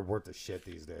 that are worth the shit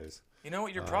these days. You know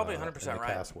what? You're probably 100% in the right.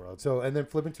 cast world. So and then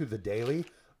flipping to the Daily.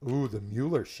 Ooh, the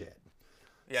Mueller shit.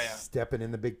 Yeah, yeah. Stepping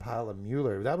in the big pile of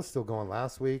Mueller. That was still going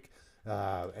last week,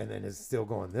 and then it's still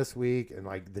going this week. And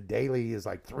like the Daily is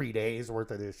like 3 days worth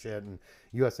of this shit, and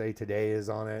USA Today is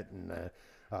on it, and.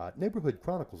 Neighborhood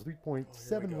Chronicles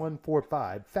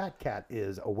 3.7145. Fat Cat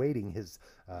is awaiting his.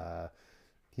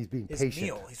 He's being His patient.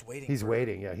 meal. He's waiting. He's for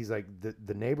waiting. Yeah, he's like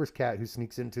the neighbor's cat who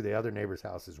sneaks into the other neighbor's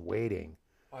house is waiting.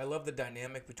 Oh, I love the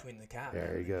dynamic between the cat.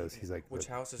 There he goes. He's like, which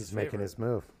house is he's his making favorite? his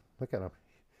move. Look at him.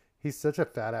 He's such a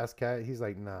fat ass cat. He's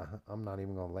like, nah, I'm not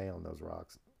even gonna lay on those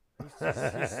rocks.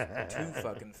 He's too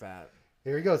fucking fat.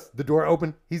 Here he goes. The door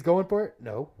open. He's going for it.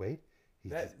 No, wait. He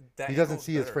That doesn't angle's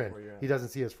see his better friend. where you're at. He doesn't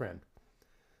see his friend.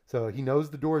 So he knows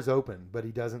the door's open, but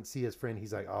he doesn't see his friend.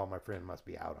 He's like, "Oh, my friend must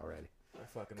be out already." I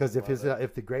fucking Because if love it.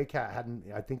 if the gray cat hadn't,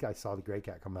 I think I saw the gray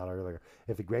cat come out earlier.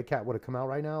 If the gray cat would have come out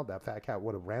right now, that fat cat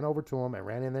would have ran over to him and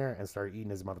ran in there and started eating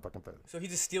his motherfucking food. So he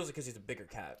just steals it because he's a bigger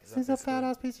cat. Is that He's a basically- fat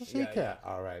ass piece of shit Yeah, cat.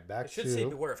 All right, back It should to say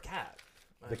beware of cat.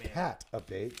 the cat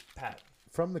update. Pat.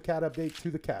 From the cat update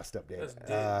to the cast That's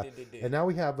update. And now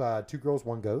we have 2 girls,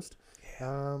 1 ghost.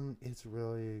 It's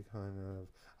really kind of.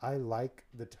 I like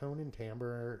the tone and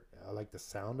timbre. I like the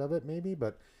sound of it, maybe,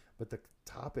 but the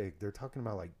topic, they're talking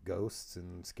about like ghosts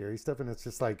and scary stuff, and it's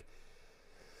just like,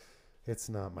 it's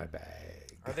not my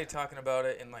bag. Are they talking about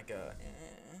it in like a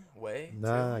way?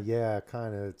 Nah, too? yeah,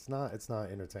 kind of. It's not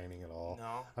entertaining at all.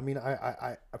 No. I mean,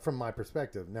 I from my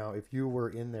perspective, now if you were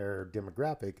in their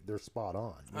demographic, they're spot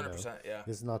on. 100%. Yeah.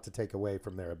 It's not to take away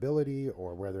from their ability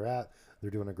or where they're at.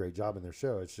 They're doing a great job in their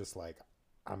show. It's just like,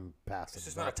 I'm passing. It's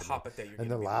just not a topic that you're. And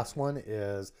gonna the be last like- one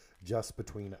is Just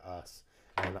Between Us.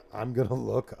 And I'm going to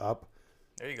look up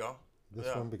There you go. this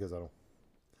Yeah. one because I don't.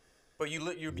 But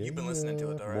you've been listening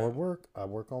to it, all right? More work. I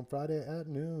work on Friday at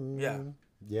noon. Yeah.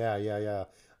 Yeah.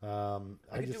 I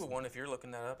can do one if you're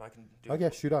looking that up. I can do. Okay,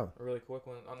 shoot on. A really quick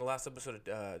one on the last episode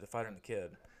of The Fighter and the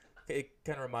Kid. It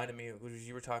kind of reminded me of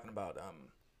you were talking about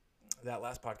that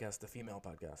last podcast, the female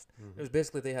podcast. Mm-hmm. It was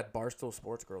basically they had Barstool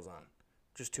Sports Girls on,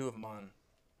 just 2 of them on,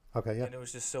 Okay, yeah. and it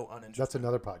was just so uninteresting. That's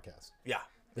another podcast. Yeah.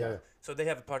 Yeah. So they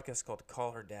have a podcast called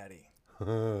Call Her Daddy.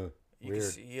 Weird. You can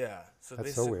see, yeah. So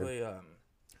That's so basically, weird.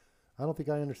 I don't think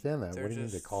I understand that. They're What do you mean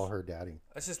to just- call her daddy?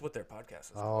 that's just what their podcast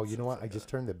is. Oh, called, you so know it's what? I like just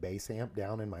a- turned the bass amp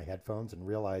down in my headphones and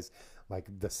realized like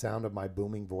the sound of my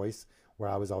booming voice where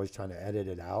I was always trying to edit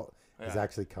it out is Yeah.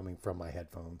 actually coming from my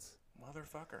headphones.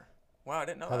 Motherfucker. Wow, I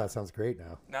didn't know Oh, that. that sounds great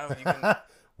now. Now you can.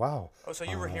 Wow. Oh, so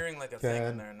you were hearing like a thing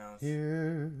in there now.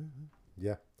 Hear.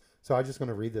 Yeah. So I'm just going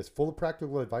to read this. Full of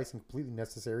practical advice and completely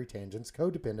necessary tangents,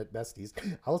 codependent besties,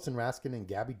 Allison Raskin and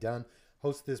Gabby Dunn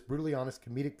host this brutally honest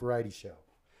comedic variety show.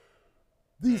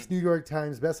 These New York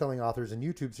Times bestselling authors and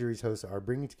YouTube series hosts are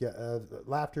bringing together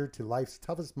laughter to life's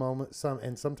toughest moments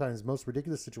and sometimes most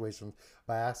ridiculous situations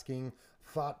by asking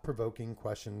thought-provoking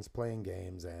questions, playing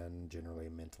games, and generally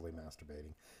mentally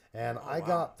masturbating. And I wow.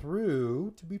 got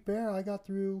through, to be fair,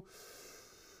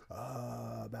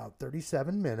 about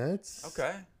 37 minutes.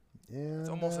 Okay. And, It's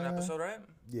almost an episode, right?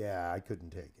 Yeah, I couldn't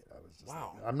take it. I was just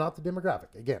Wow. I'm not the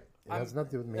demographic. Again, it has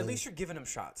nothing to do with me. At least you're giving him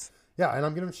shots. Yeah, and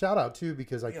I'm giving them a shout out too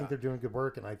because I Yeah. think they're doing good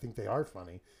work and I think they are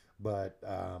funny. But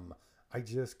I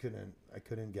just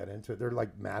couldn't get into it. They're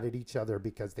like mad at each other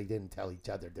because they didn't tell each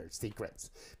other their secrets.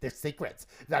 Their secrets.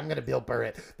 I'm gonna Bill Burr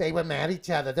it. They were mad at each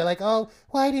other. They're like, oh,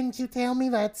 why didn't you tell me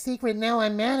that secret? Now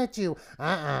I'm mad at you.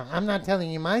 I'm not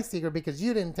telling you my secret because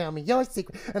you didn't tell me your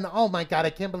secret. And oh my God, I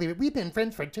can't believe it. We've been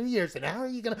friends for 2 years and how are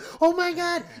you gonna? Oh my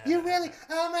God, you really?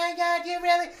 Oh my God,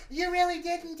 you really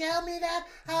didn't tell me that?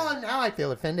 Oh, now I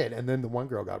feel offended. And then the one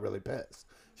girl got really pissed.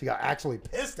 She got actually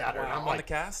pissed at her. And Wow, I'm on like, the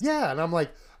cast? yeah, and I'm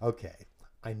like, okay,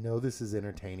 I know this is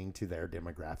entertaining to their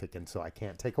demographic, and so I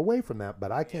can't take away from that,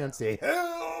 but I can't say,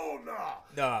 hell no.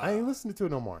 No. I ain't listening to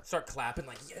it no more. Start clapping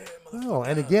like, yeah, motherfucker. No,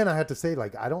 and again, I have to say,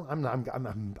 like,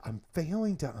 I'm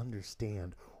failing to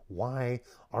understand why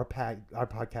our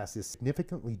podcast is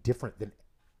significantly different than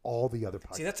all the other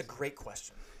podcasts. See, that's a great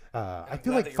question. I glad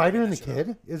feel like that you're Fighter and the bringing that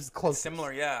shit Kid is close.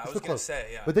 Similar, yeah. I was So going to close. say,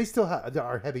 yeah. But they still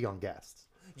are heavy on guests.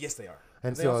 Yes, they are.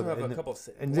 And They so also have a and, couple.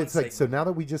 and one it's like so segment. now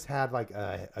that we just had like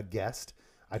a guest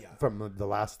from the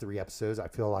last 3 episodes, I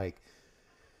feel like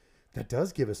that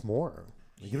does give us more.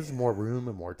 It gives us more room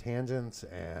and more tangents,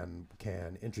 and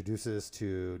can introduce us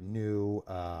to new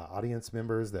audience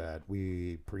members that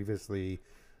we previously,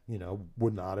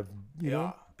 would not have. You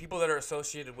know, people that are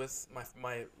associated with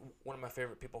my one of my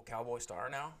favorite people, Cowboy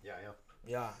Star now.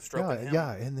 Stroking him.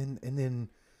 and then,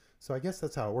 so I guess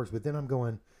that's how it works. But then I'm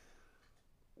going,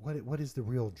 what is the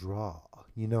real draw?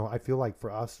 I feel like for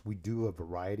us, we do a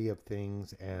variety of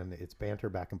things, and it's banter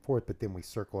back and forth, but then we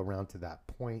circle around to that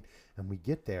point, and we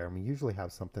get there, and we usually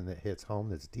have something that hits home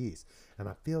that's decent. And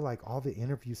I feel like all the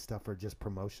interview stuff are just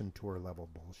promotion tour level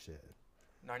bullshit.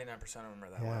 99% of them are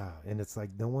that way. Yeah, and it's like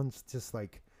no one's just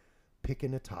like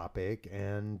picking a topic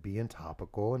and being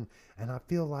topical, and I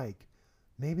feel like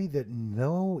maybe that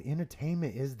no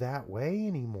entertainment is that way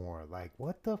anymore. Like,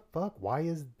 what the fuck?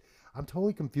 I'm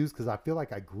totally confused, because I feel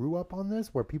like I grew up on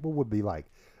this where people would be like,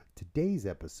 today's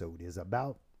episode is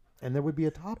about, and there would be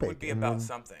a topic. It would be about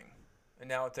something. And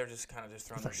now they're just kind of just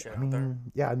throwing their shit out there.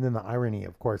 Yeah, and then the irony,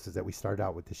 of course, is that we started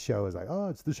out with the show is like, oh,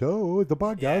 it's the show, it's the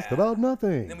podcast about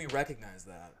nothing. And then we recognize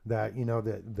that. That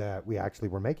we actually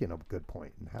were making a good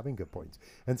point and having good points.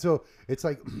 And so it's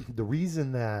like the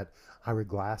reason that Ira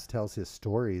Glass tells his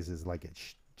stories is like it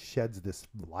sheds this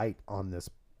light on this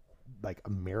like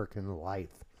American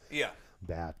life. Yeah.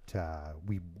 That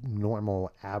we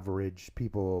normal average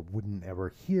people wouldn't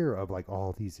ever hear of, like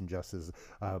all these injustices.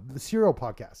 The Serial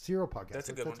podcast. That's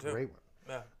a good one too. A great one.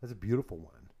 Yeah. That's a beautiful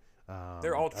one.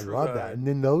 They're all true. I love that. And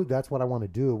then that's what I want to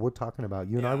do. We're talking about,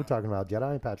 you and I were talking about,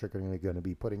 Jedi and Patrick are going to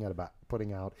be putting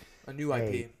out a new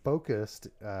IP, focused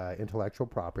intellectual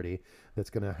property that's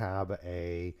going to have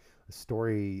a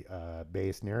story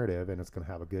based narrative, and it's going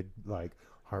to have a good like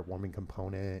heartwarming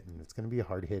component, and it's going to be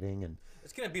hard hitting, and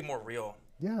it's going to be more real.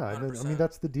 Yeah, I mean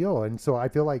that's the deal. And so I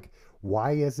feel like,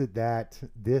 why is it that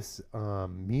this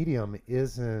medium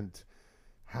isn't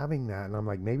having that? And I'm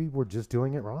like, maybe we're just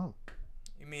doing it wrong.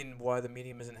 You mean why the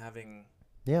medium isn't having?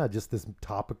 Yeah, just this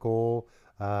topical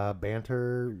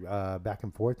banter back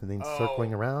and forth, and then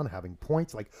circling around, having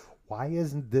points. Like, why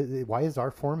is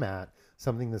our format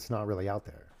something that's not really out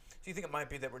there? Do you think it might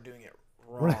be that we're doing it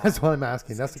wrong? That's what I'm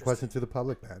asking. That's the question to the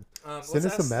public, man. Send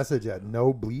us a message at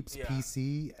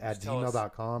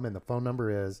nobleepspc@gmail.com, and the phone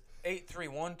number is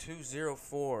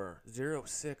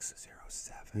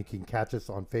 831-204-0607. You can catch us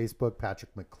on Facebook.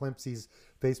 Patrick McClimpsey's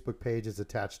Facebook page is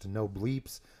attached to No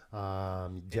Bleeps.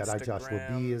 Jedi Joshua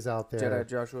B is out there. Jedi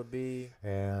Joshua B.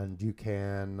 And you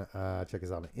can check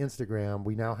us out on Instagram.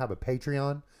 We now have a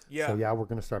Patreon. Yeah. So, we're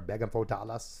going to start begging for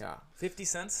dollars. Yeah. 50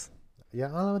 cents?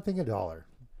 Yeah, I'm thinking $1.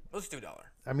 Let's do $1.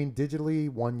 I mean, digitally,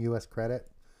 $1 US credit.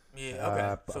 Yeah,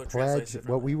 okay. So pledge.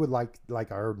 What we would like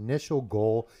our initial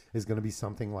goal is going to be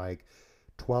something like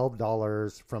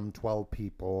 $12 from 12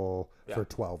 people for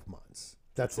 12 months.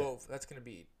 That's 12, it. That's going to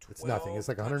be 12. It's nothing. It's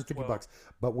like $150.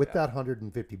 But with that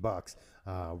 $150,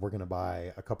 we're going to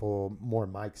buy a couple more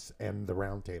mics and the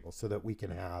round table so that we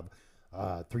can have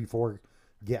 3-4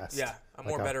 guests. Yeah, a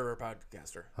more betterer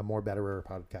podcaster.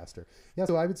 Yeah,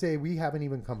 so I would say we haven't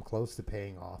even come close to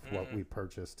paying off what we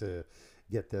purchased to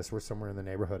get this. We're somewhere in the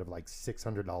neighborhood of like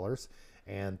 $600,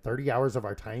 and 30 hours of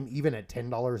our time, even at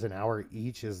 $10 an hour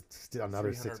each, is still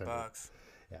another $600.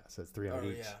 Yeah, so it's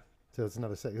 $300 each. Yeah. So it's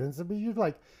another $600. So you're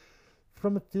like,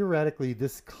 from theoretically,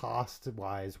 this cost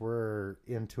wise, we're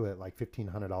into it like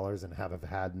 $1,500, and have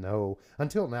had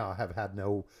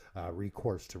no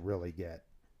recourse to really get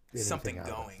something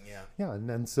going. Yeah, and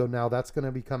then so now that's going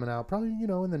to be coming out probably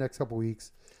in the next couple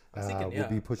weeks. We'll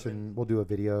be pushing. We'll do a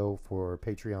video for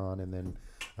Patreon, and then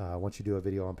once you do a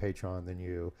video on Patreon, then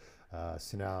you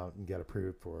send out and get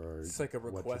approved for. It's like a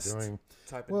request what you're doing.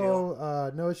 Type of deal.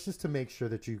 Well, no, it's just to make sure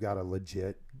that you got a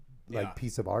legit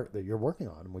piece of art that you're working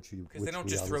on, because they don't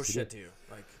just throw shit to you.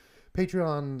 Like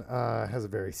Patreon has a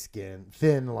very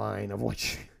thin line of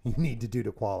what you need to do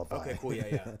to qualify. Okay, cool.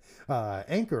 Yeah.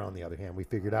 Anchor, on the other hand, we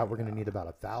figured out we're going to need about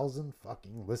 1,000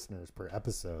 fucking listeners per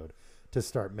episode to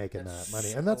start making that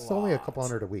money, and that's only a couple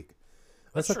hundred a week.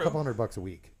 That's a couple $100 a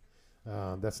week.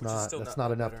 That's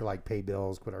not enough to like pay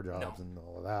bills, quit our jobs, and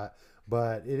all of that.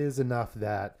 But it is enough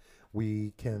that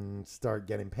we can start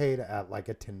getting paid at like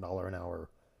a $10 an hour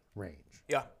range.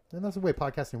 Yeah. And that's the way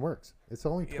podcasting works. It's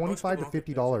only $25 to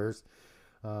 $50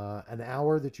 an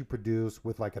hour that you produce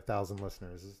with like 1,000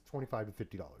 listeners. It's $25 to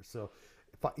 $50. So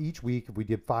each week, if we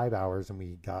did 5 hours and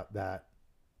we got that,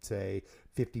 say,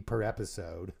 50 per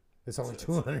episode, it's only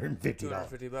 $250.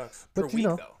 $250 per week,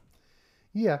 though.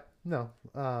 Yeah, no.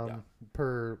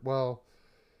 Per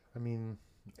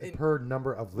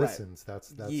number of listens,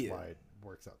 that's why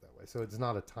works out that way. So it's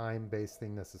not a time-based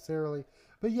thing necessarily.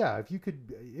 But yeah, if you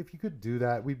could do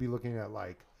that, we'd be looking at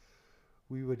like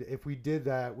if we did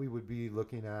that, we would be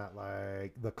looking at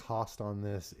like the cost on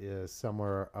this is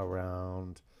somewhere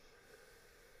around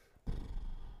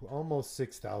almost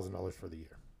 $6,000 for the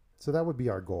year. So that would be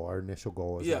our goal. Our initial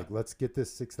goal is like, let's get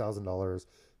this $6,000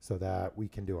 so that we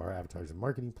can do our advertising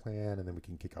marketing plan, and then we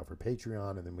can kick off our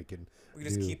Patreon, and then we can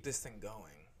just keep this thing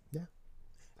going. Yeah.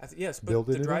 Yes, but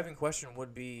the driving question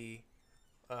would be,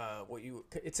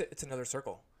 it's another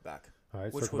circle back. All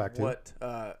right, which circle would, back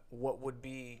to what would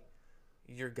be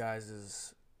your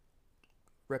guys'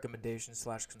 recommendations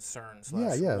 / concerns?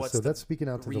 So that's speaking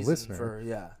out to the listener.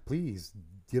 For, please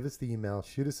give us the email,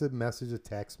 shoot us a message, a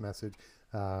text message,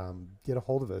 get a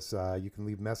hold of us. You can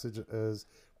leave messages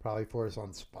probably for us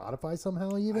on Spotify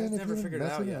somehow. Even I've never figured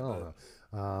it out yet. I don't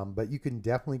know. But you can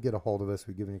definitely get a hold of us.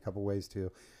 We've given you a couple ways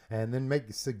to, and then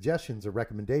make suggestions or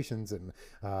recommendations, and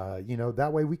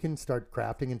that way we can start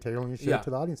crafting and tailoring your show to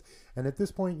the audience. And at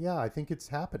this point, I think it's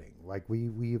happening. Like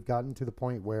we've gotten to the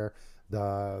point where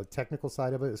the technical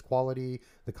side of it is quality.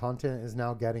 The content is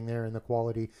now getting there in the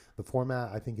quality. The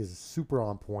format, I think, is super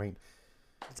on point.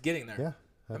 It's getting there. Yeah.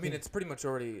 I mean, it's pretty much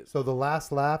already. So The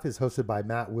Last Laugh is hosted by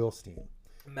Matt Wilstein.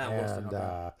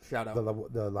 Okay. Shout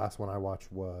out. The last one I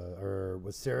watched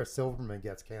was Sarah Silverman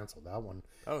Gets Canceled. That one.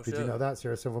 Oh, Did you know that?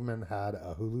 Sarah Silverman had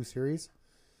a Hulu series.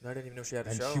 No, I didn't even know she had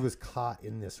a and show. And she was caught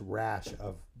in this rash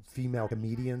of female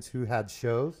comedians who had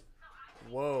shows.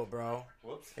 Whoa, bro.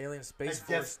 Whoops. Alien Space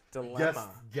Force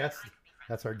Dilemma. Guess.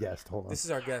 That's our guest. Hold on. This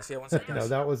is our guest. Yeah, one second. No,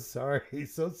 that was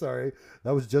so sorry.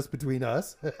 That was just between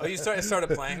us. Oh, you started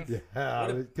playing?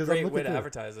 Yeah, because great way to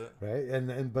advertise it,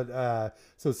 right? But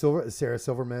Sarah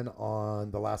Silverman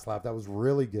on The Last Laugh, that was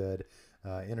really good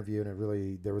interview,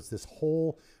 and there was this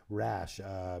whole rash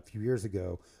a few years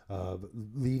ago of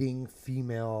leading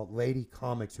female lady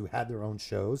comics who had their own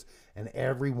shows, and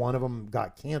every one of them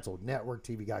got canceled. Network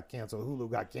TV got canceled,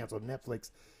 Hulu got canceled,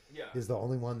 Netflix is the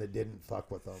only one that didn't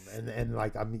fuck with them. And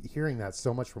like I'm hearing that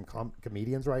so much from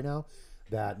comedians right now,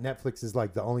 that Netflix is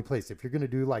like the only place. If you're going to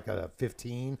do like a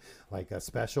 15, like a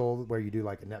special where you do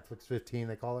like a Netflix 15,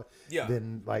 they call it. Yeah.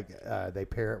 Then like they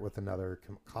pair it with another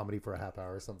comedy for a half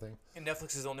hour or something. And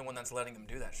Netflix is the only one that's letting them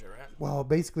do that shit, right? Well,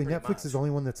 basically Pretty Netflix much. is the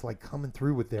only one that's like coming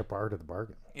through with their part of the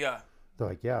bargain. Yeah. They're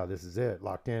like, yeah, this is it,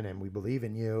 locked in, and we believe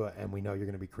in you, and we know you're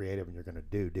going to be creative, and you're going to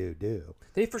do.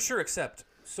 They for sure accept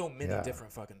so many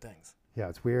different fucking things. Yeah,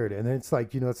 it's weird. And it's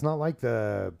like, it's not like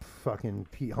the fucking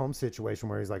Pete Holmes situation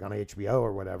where he's like on HBO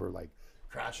or whatever, like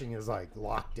crashing is like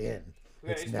locked in.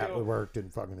 Yeah, it's networked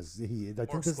and fucking I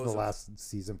think this is the last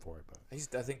season for it, but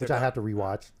I think which I have to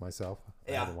rewatch myself.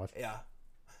 I haven't watched. Yeah.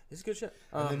 It's good shit.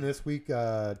 And then this week,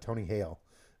 Tony Hale.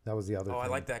 That was the other thing. I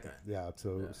like that guy. Yeah,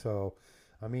 so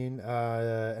I mean,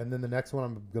 and then the next one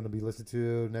I'm going to be listening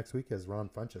to next week is Ron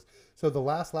Funches. So The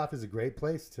Last Laugh is a great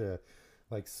place to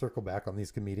like circle back on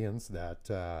these comedians that,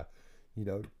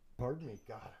 pardon me,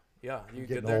 God. Yeah, I'm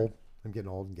getting old. I'm getting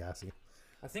old and gassy.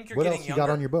 I think you're what getting else younger. You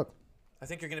got on your book? I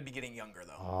think you're going to be getting younger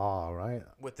though. All right.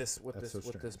 With this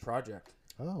project.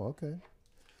 Oh, okay.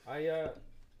 I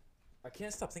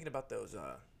can't stop thinking about those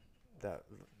that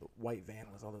white van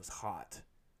with all those hot,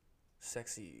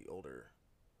 sexy older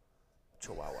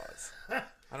chihuahuas.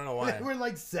 I don't know why. We're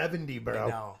like 70, bro. I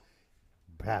know.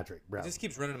 Patrick, bro. It just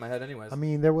keeps running in my head anyways. I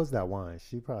mean, there was that one.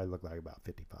 She probably looked like about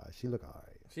 55. She looked all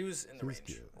right. She was in the range.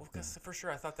 Cute. Well, because for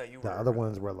sure I thought that you were. The other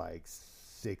ones were like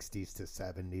 60s to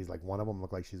 70s. Like one of them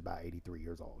looked like she's about 83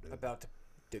 years old. Dude. About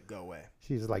to go away.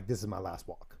 She's like, this is my last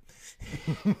walk.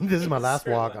 This is my last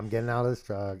walk. I'm getting out of this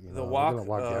truck. The walk. I'm going to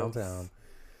walk downtown.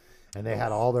 And they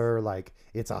had all their, like,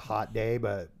 it's a hot day,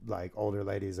 but, like, older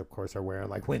ladies, of course, are wearing,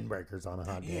 like, windbreakers on a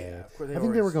hot day. Of course I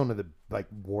think they were going to the, like,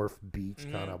 wharf beach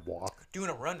kind of walk. Doing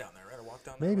a run down there, right? A walk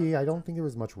down there. Maybe. I don't think there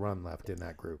was much run left in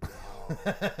that group.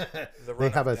 They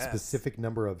have a specific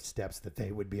number of steps that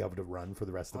they would be able to run for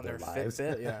the rest of their lives.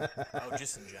 Fitbit, yeah. Oh,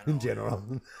 just in general. In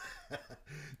general.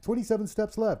 27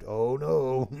 steps left. Oh,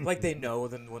 no. Like they know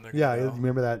then when they're Yeah, go.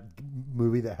 remember that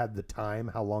movie that had the time,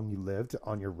 how long you lived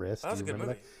on your wrist? That was a good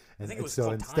movie. That? And I think it was so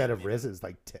called instead Time, of wrist,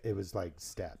 it was like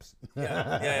steps.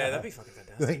 Yeah, that'd be fucking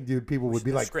fantastic. Like, dude, people would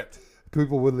be like script.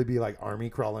 People would be like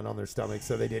army crawling on their stomachs,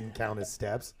 so they didn't count as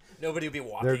steps. Nobody would be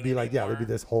walking. There'd be like, anymore. there'd be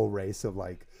this whole race of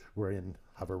like we're in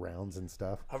hover rounds and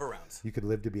stuff. Hover rounds. You could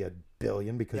live to be 1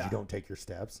 billion because you don't take your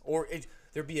steps. Or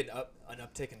there'd be an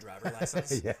uptick in driver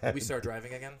license. Yeah. We start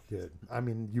driving again. Dude, I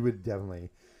mean, you would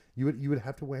definitely. You would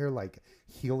have to wear like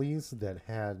Heelys that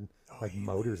had like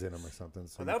motors in them or something.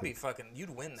 So that would be fucking. You'd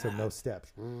win that. So no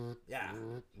steps. Yeah.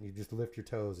 You just lift your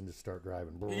toes and just start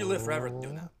driving. You live forever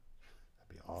doing that.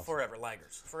 That'd be awesome. house. Forever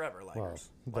Ligers. Forever Ligers.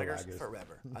 the Ligers Ligers.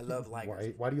 forever. I love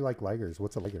Ligers. Why do you like ligers?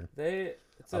 What's a liger?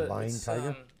 It's A lying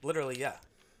tiger? Literally, yeah.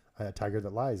 A tiger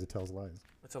that lies. It tells lies.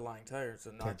 It's a lying tiger. It's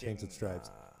a Can't change its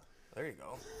stripes. There you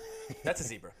go. That's a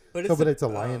zebra. But But it's a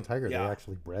lion tiger. yeah. They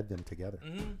actually bred them together.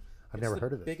 Mm-hmm. I've never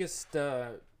heard of it. Biggest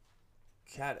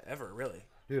cat ever, really.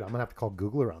 Dude, I'm going to have to call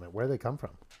Googler on it. Where do they come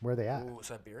from? Where are they at? Ooh,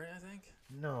 Siberia, I think.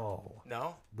 No.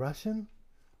 No? Russian?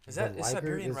 Is The liger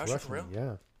Siberian is Russian for real?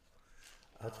 Yeah.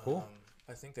 That's cool.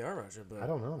 I think they are Russian, but I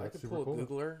don't know. I That's could super pull a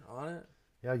cool. Googler on it.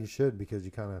 Yeah, you should because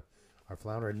you kind of are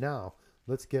floundering. Now,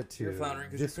 let's get to You're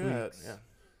floundering this because you're fat. week's. Yeah.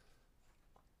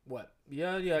 What?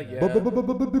 Yeah.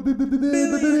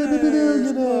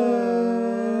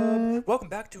 Welcome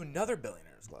back to another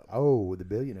Billionaires Club. Oh, the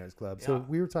Billionaires Club. So Yeah.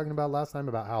 we were talking about last time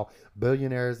about how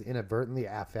billionaires inadvertently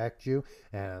affect you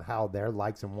and how their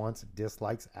likes and wants,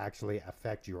 dislikes actually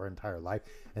affect your entire life.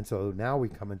 And so now we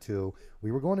come into,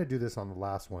 we were going to do this on the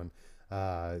last one,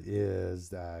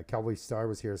 Cowboy Star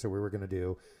was here, so we were going to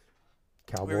do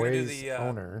Cowboys the,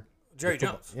 owner. Jerry the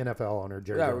Jones. NFL owner,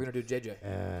 Jerry Yeah, Jones. we're gonna do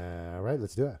JJ. All right,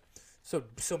 let's do it. So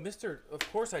Mr. Of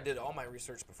course, I did all my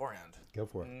research beforehand. Go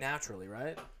for it. Naturally,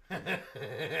 right?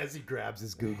 As he grabs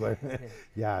his Googler.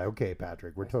 Yeah, okay,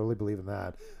 Patrick. We're totally believing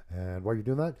that. And while you're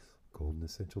doing that, Golden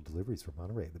Essential Deliveries from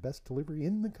Monterey. The best delivery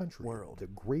in the country. World. The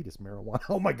greatest marijuana.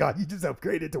 Oh, my God. You just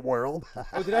upgraded to world.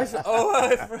 Oh, did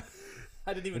I?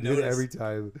 I didn't even You do it notice. every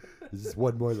time. There's just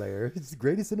one more layer. It's the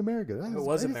greatest in America. Oh, It it's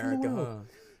was the greatest in the America, world.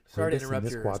 huh? Sorry to Greatest in interrupt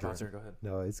this your quadrant. sponsor. Go ahead.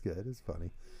 No, it's good. It's funny.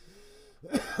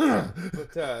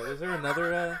 But is there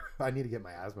another? I need to get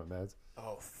my asthma meds.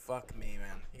 Oh fuck me,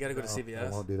 man! You gotta go to CVS. I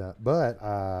won't do that. But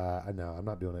I know I'm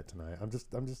not doing it tonight. I'm just.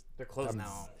 They're closed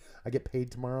now. I get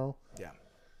paid tomorrow. Yeah.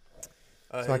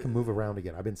 So I can move around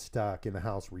again. I've been stuck in the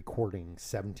house recording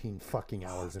 17 fucking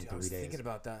hours in 3 days. I was thinking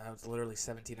about that. I was literally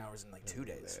 17 hours in like 2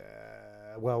 days.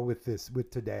 Well, with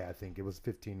today, I think it was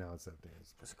 15 now. 7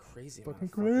 days. That's crazy. Fucking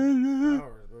crazy. crazy.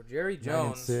 Well, Jerry 9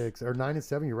 Jones. and 6 or 9 and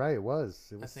 7. You're right. It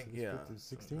was. I think yeah. It was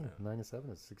 16. 9 and 7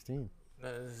 is 16.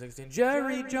 16.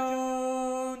 Jerry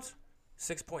Jones.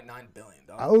 $6.9 billion.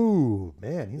 Oh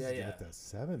man, he's Yeah. at the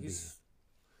 70.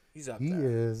 He's up He there.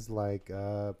 is like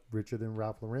richer than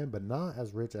Ralph Lauren, but not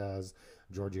as rich as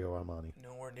Giorgio Armani.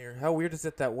 Nowhere near. How weird is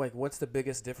it that like what's the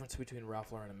biggest difference between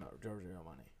Ralph Lauren and Giorgio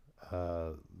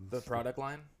Armani? The product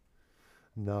line.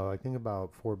 No, I think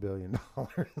about $4 billion. Oh,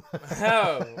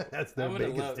 That's the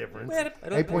biggest difference. Man, I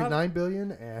don't know how- 8.9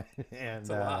 billion, and That's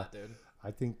a lot, dude.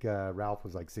 I think Ralph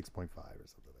was like 6.5 or something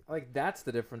like that. Like that's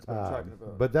the difference. What I'm talking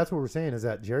about. But that's what we're saying is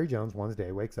that Jerry Jones one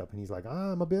day wakes up and he's like,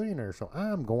 I'm a billionaire, so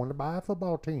I'm going to buy a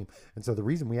football team. And so the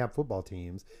reason we have football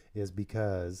teams is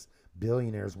because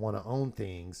billionaires want to own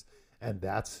things, and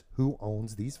that's who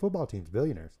owns these football teams,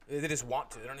 billionaires. They just want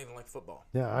to. They don't even like football.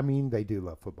 Yeah, I mean, they do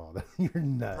love football. You're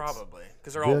nuts. Probably.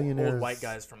 Because they're all Billionaires- old white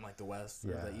guys from like the West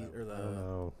Yeah. or the East, or the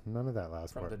No, none of that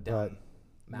last from part. the down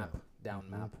but map. Down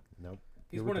map. Nope.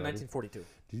 He's You're born in retarded. 1942.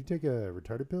 Did you take a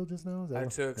retarded pill just now? Is that I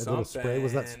what- took a little spray?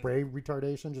 Was that something. spray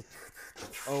retardation? Just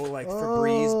Oh, like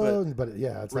Febreze, but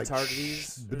yeah, it's like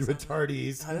retardies. or something?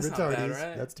 retardies. Oh, that's not retardies. bad,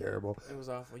 right? That's terrible. It was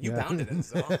awful. You Yeah. pounded it,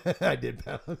 so. I did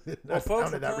pound it. Well, I folks,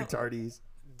 pounded that we're retardies.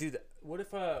 Dude, what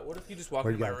if you just walked What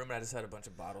into you my got? room and I just had a bunch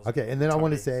of bottles? Okay, and then I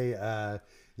want to Retardies. say,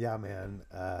 yeah, man.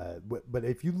 But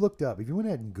if you looked up, if you went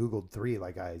ahead and Googled 3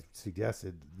 like I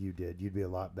suggested you did, you'd be a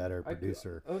lot better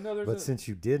producer. Oh no, But since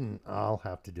you didn't, I'll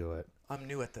have to do it. I'm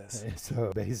new at this.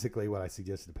 So basically, what I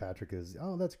suggested to Patrick is,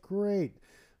 that's great.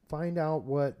 Find out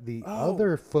what the Oh.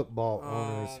 other football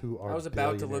owners who are I was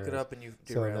about to look it billionaires. up and you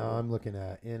So derailed. now I'm looking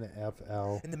at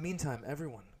NFL. In the meantime,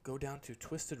 everyone, go down to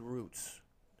Twisted Roots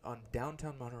on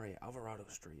downtown Monterey, Alvarado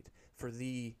Street, for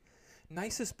the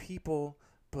nicest people,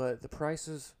 but the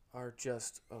prices are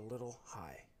just a little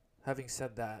high. Having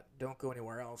said that, don't go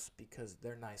anywhere else because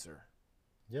they're nicer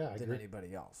Yeah, I than agree.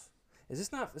 anybody else.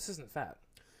 This isn't fat.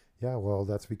 Yeah, well,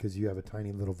 that's because you have a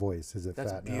tiny little voice. Is it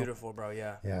That's fat now? beautiful, bro.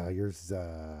 Yeah. Yeah, yours.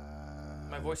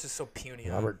 My voice is so puny.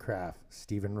 huh? Robert Kraft,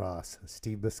 Stephen Ross,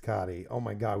 Steve Biscotti. Oh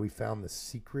my God, we found the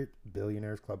secret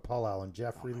billionaires club. Paul Allen,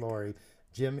 Jeffrey Lurie,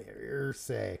 Jim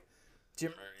Irsay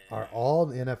Jim. are all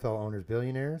NFL owners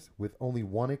billionaires, with only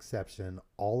one exception.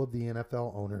 All of the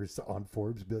NFL owners on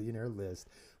Forbes billionaire list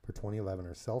for 2011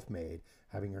 are self-made,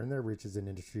 having earned their riches in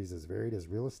industries as varied as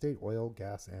real estate, oil,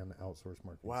 gas, and outsourced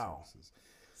marketing Wow. services.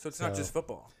 So it's not just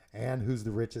football. And who's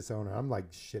the richest owner? I'm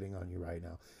like shitting on you right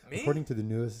now. Me? According to the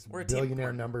newest We're a team.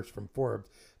 billionaire numbers from Forbes,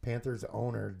 Panthers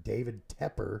owner David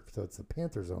Tepper, so it's the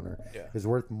Panthers owner, Yeah. is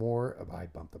worth more. I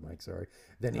bumped the mic, sorry,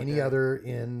 than any Okay. other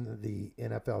in the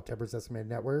NFL. Tepper's estimated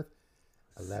net worth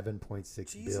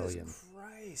 $11.6 Jesus billion.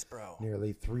 Christ, bro.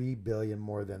 Nearly $3 billion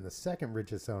more than the second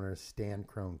richest owner, Stan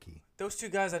Kroenke. Those two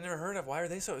guys I've never heard of. Why are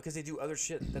they so? Because they do other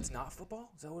shit that's not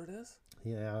football? Is that what it is?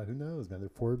 Yeah, who knows, man? They're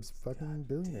Forbes fucking God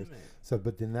billionaires. damn it. So,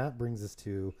 but then that brings us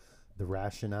to the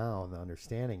rationale and the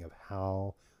understanding of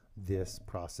how this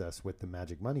process with the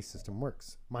magic money system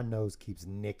works. My nose keeps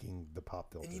nicking the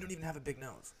pop filter. And you don't even have a big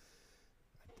nose.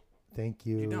 Thank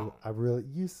you. You don't.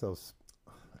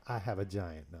 I have a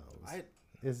giant nose.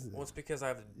 Well, it's because I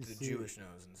have the Jewish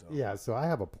nose, and so. Yeah, so I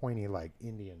have a pointy, like,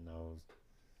 Indian nose.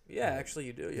 Yeah, actually,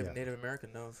 you do. You have a Native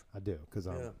American nose. I do, because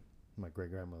my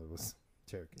great-grandmother was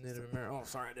Cherokee. Native American. Oh,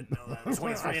 sorry, I didn't know that.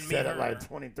 23 I and said me. it like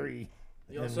 23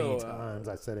 times.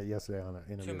 I said it yesterday on an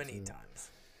interview. Too many times.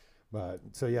 But,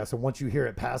 so once you hear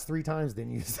it past 3 times,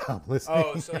 then you stop listening.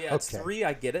 Oh, so yeah, it's 3,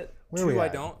 I get it. Where 2, we I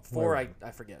at? don't. 4, I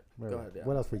forget. Go ahead, yeah.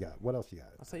 What else we got?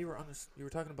 I thought you were on this. You were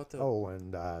talking about the. Oh,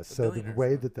 and so the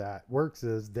way that works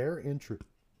is their interest.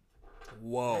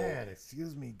 Whoa. Man,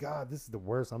 excuse me. God, this is the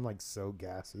worst. I'm like so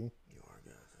gassy. You are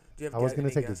gassy. Do you have I was going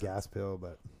to take gas a gas pill,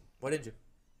 but. Why didn't you?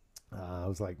 I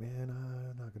was like, man,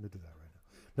 I'm not going to do that right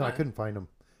now. No, I couldn't find them.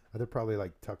 They're probably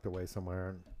like tucked away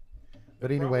somewhere. But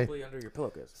anyway, probably under your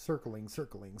pillowcase. Circling.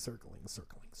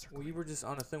 Well, you were just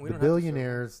on a thing. The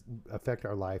billionaires affect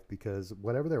our life because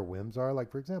whatever their whims are, like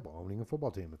for example, owning a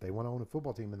football team. If they want to own a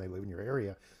football team and they live in your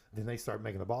area, then they start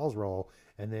making the balls roll,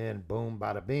 and then boom,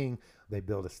 bada bing, they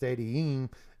build a stadium,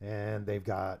 and they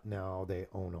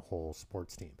own a whole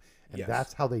sports team, and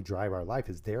that's how they drive our life.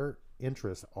 Is their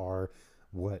interests are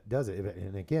what does it?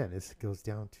 And again, this goes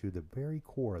down to the very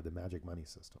core of the magic money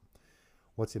system.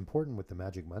 What's important with the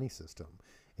magic money system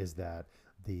is that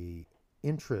the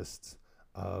interests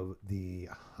of the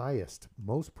highest,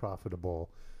 most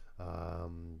profitable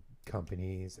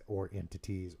companies or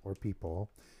entities or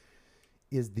people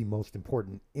is the most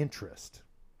important interest.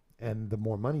 And the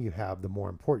more money you have, the more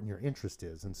important your interest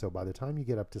is. And so by the time you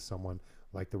get up to someone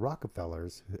like the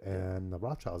Rockefellers and the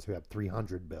Rothschilds, who have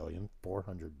 300 billion,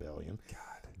 400 billion,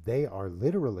 they are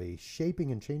literally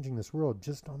shaping and changing this world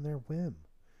just on their whim.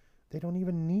 They don't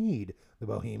even need the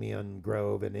Bohemian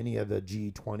Grove and any of the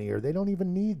G20, or they don't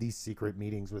even need these secret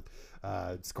meetings with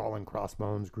skull and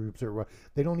crossbones groups or what.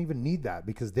 They don't even need that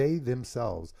because they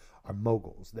themselves are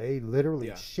moguls. They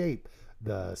literally shape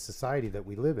the society that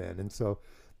we live in. And so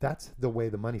that's the way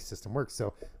the money system works.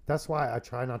 So that's why I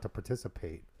try not to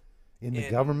participate in the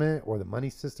government or the money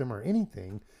system or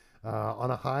anything on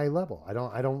a high level. I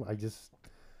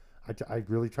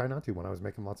really try not to. When I was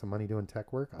making lots of money doing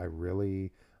tech work,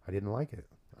 I didn't like it.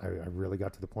 I really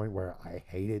got to the point where I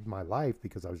hated my life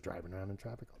because I was driving around in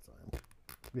traffic all the time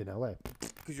in LA.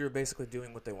 Because you were basically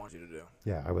doing what they want you to do.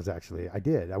 Yeah, I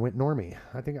did. I went normie.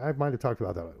 I think I might have talked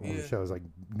about that on one of the shows. Like,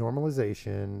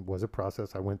 normalization was a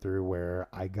process I went through where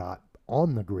I got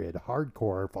on the grid,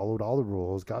 hardcore, followed all the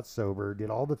rules, got sober, did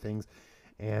all the things.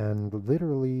 And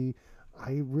literally,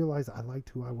 I realized I liked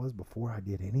who I was before I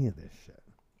did any of this shit.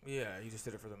 Yeah, you just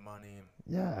did it for the money.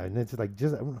 Yeah, and it's like,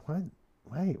 what?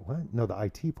 Wait, what? No, the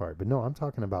IT part. But no, I'm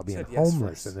talking about being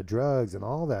homeless and the drugs and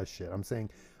all that shit. I'm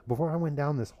saying before I went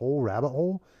down this whole rabbit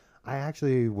hole, I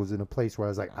actually was in a place where I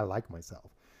was like, I like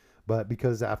myself. But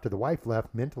because after the wife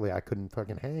left, mentally, I couldn't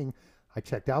fucking hang. I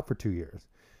checked out for 2 years.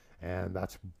 And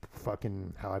that's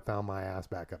fucking how I found my ass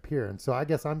back up here. And so I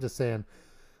guess I'm just saying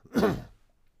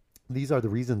these are the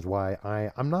reasons why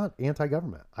I'm not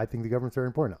anti-government. I think the government's very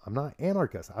important. I'm not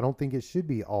anarchist. I don't think it should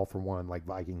be all for one, like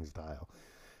Viking style.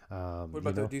 What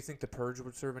about do you think the purge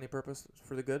would serve any purpose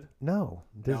for the good? No,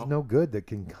 there's no good that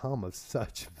can come of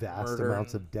such vast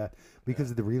amounts of death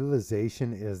because the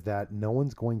realization is that no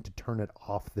one's going to turn it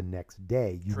off the next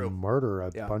day. You murder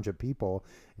a bunch of people.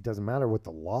 It doesn't matter what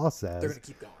the law says. They're going to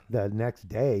keep going. The next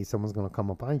day, someone's going to come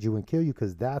and find you and kill you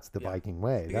because that's the Viking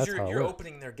way. Because that's you're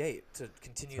opening their gate to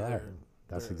continue their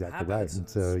That's exactly right. And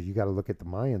so you got to look at the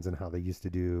Mayans and how they used to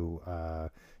do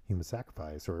human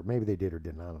sacrifice, or maybe they did or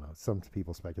didn't. I don't know. Some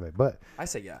people speculate, but I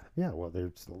say yeah. Yeah, well,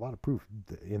 there's a lot of proof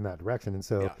in that direction. And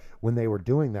so when they were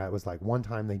doing that, it was like one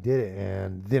time they did it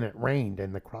and then it rained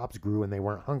and the crops grew and they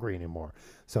weren't hungry anymore.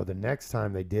 So the next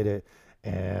time they did it,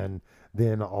 and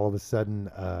then all of a sudden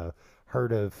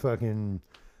herd of fucking,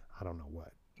 I don't know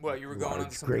what. Well, you were going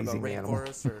on something about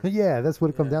rainforests? Or? Yeah, that's what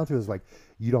it comes down to, is like,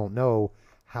 you don't know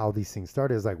how these things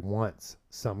started. Is like once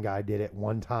some guy did it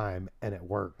one time and it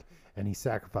worked and he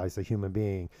sacrificed a human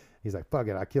being. He's like, fuck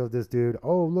it, I killed this dude.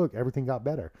 Oh, look, everything got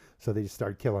better. So they just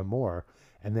started killing more.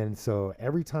 And then so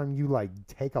every time you like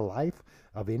take a life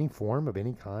of any form, of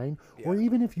any kind, or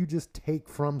even if you just take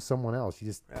from someone else, you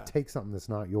just take something that's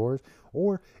not yours,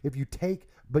 or if you take,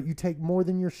 but you take more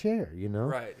than your share, you know?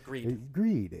 Right.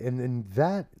 Greed. And then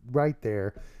that right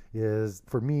there is,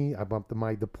 for me, I bumped the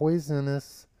mic, the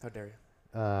poisonous... How dare you?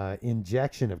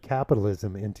 Injection of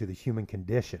capitalism into the human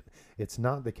condition. It's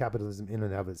not that capitalism in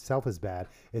and of itself is bad.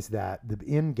 It's that the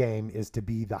end game is to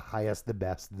be the highest, the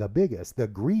best, the biggest, the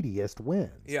greediest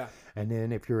wins. Yeah. And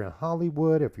then if you're in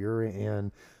Hollywood, if you're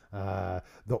in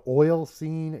the oil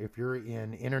scene, if you're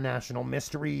in international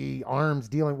mystery, arms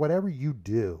dealing, whatever you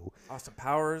do. Austin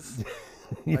Powers.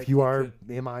 If like you are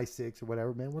MI6 or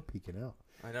whatever, man, we're peaking out.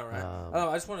 I know, right?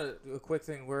 I just want a quick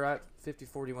thing. We're at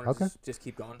 54. Do you want to just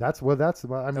keep going? That's what I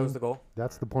mean. That was the goal?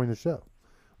 That's the point of the show.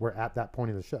 We're at that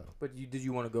point of the show. But did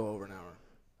you want to go over an hour?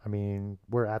 I mean,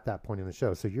 we're at that point in the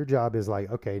show. So your job is like,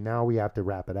 okay, now we have to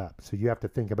wrap it up. So you have to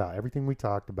think about everything we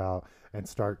talked about and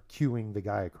start cueing the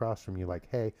guy across from you like,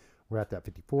 hey, we're at that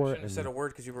 54. I shouldn't have said a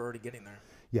word because you were already getting there.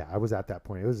 Yeah, I was at that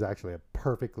point. It was actually a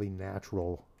perfectly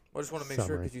natural I just want to make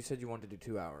sure because you said you wanted to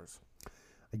do 2 hours.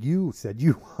 You said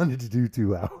you wanted to do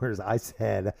 2 hours. I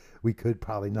said we could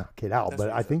probably knock it out, but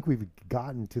I think we've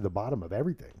gotten to the bottom of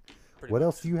everything. What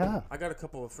else do you have? I got a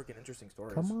couple of freaking interesting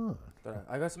stories. Come on.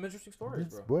 I got some interesting stories,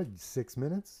 bro. What, 6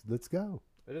 minutes? Let's go.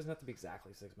 It doesn't have to be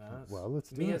exactly 6 minutes. Well, let's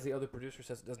do it. Me, as the other producer,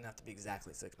 says it doesn't have to be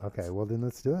exactly 6 minutes. Okay, well, then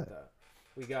let's do it.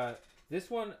 We got this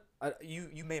one.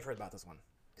 You may have heard about this one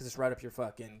because it's right up your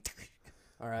fucking...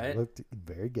 All right? It looked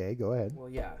very gay. Go ahead. Well,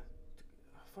 yeah.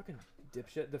 Fucking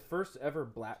dipshit. The first ever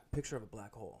picture of a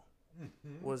black hole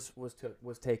was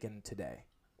taken today.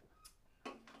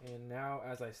 And now,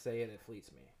 as I say it, it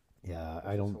fleets me. Yeah,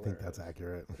 I don't think that's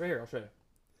accurate. It's right here. I'll show you.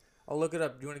 I'll look it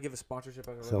up. Do you want to give a sponsorship?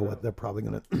 So what they're probably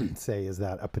going to say is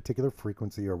that a particular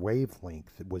frequency or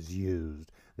wavelength was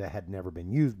used that had never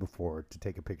been used before to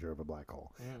take a picture of a black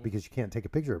hole. Mm-hmm. Because you can't take a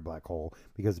picture of a black hole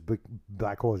because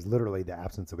black hole is literally the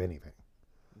absence of anything.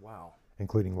 Wow.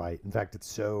 Including light. In fact,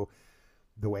 it's so...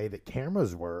 the way that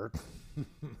cameras work,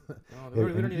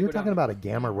 you're talking about a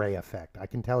gamma ray effect. I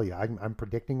can tell you. I'm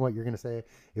predicting what you're going to say.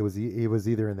 It was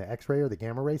either in the X-ray or the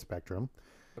gamma ray spectrum.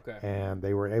 Okay. And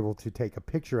they were able to take a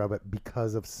picture of it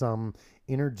because of some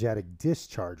energetic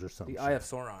discharge or something. The Eye of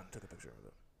Sauron took a picture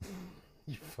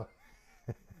of it.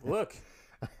 Look.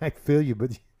 I feel you,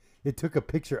 but it took a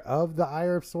picture of the Eye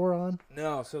of Sauron?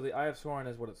 No, so the Eye of Sauron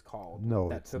is what it's called. No,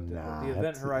 it's not. The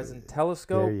Event Horizon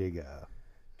Telescope. There you go.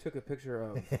 Took a picture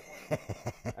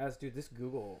of dude, this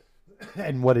Google,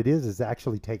 and what it is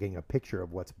actually taking a picture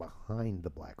of what's behind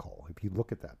the black hole. If you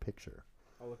look at that picture,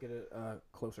 I'll look at it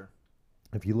closer.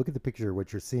 If you look at the picture,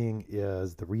 what you're seeing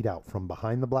is the readout from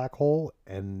behind the black hole,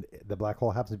 and the black hole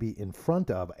happens to be in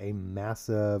front of a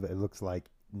massive, it looks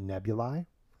like nebulae.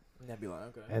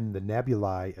 Okay. And the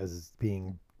nebulae is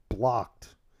being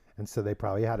blocked, and so they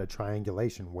probably had a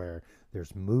triangulation where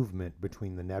there's movement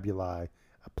between the nebulae,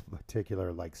 a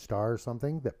particular like star or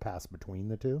something that passed between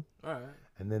the two. All right.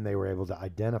 And then they were able to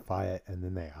identify it, and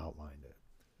then they outlined it.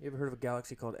 You ever heard of a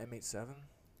galaxy called M87?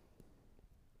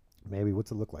 Maybe. What's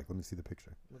it look like? Let me see the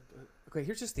picture. Okay,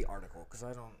 here's just the article, because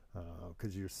I don't... Oh,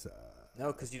 because you're...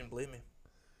 No, because you didn't believe me.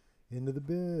 Into the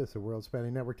abyss, a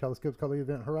world-spanning network telescopes called the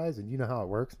Event Horizon. You know how it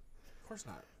works? Of course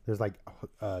not. There's like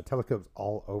telescopes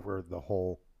all over the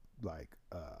whole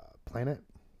planet,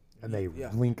 and they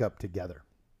link up together.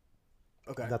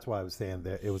 Okay. That's why I was saying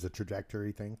that it was a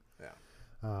trajectory thing.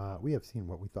 Yeah. We have seen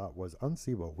what we thought was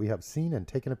unseeable. We have seen and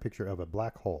taken a picture of a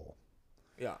black hole.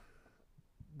 Yeah.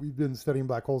 We've been studying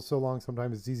black holes so long,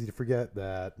 sometimes it's easy to forget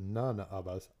that none of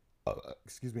us,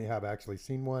 have actually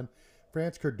seen one.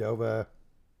 France Cordova,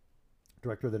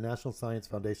 director of the National Science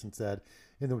Foundation, said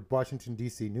in the Washington,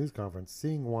 D.C. news conference,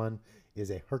 seeing one is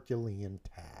a Herculean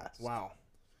task. Wow.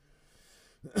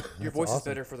 Your voice is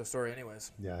better for the story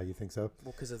anyways. Yeah, you think so?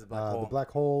 Well, because of the black hole. The black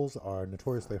holes are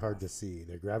notoriously hard to see.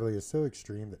 Their gravity is so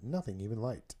extreme that nothing, even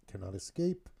light, cannot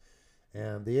escape.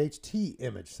 And the HT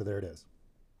image, so there it is.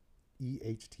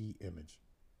 EHT image.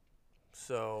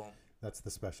 So... that's the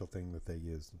special thing that they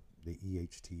use, the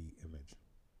EHT image.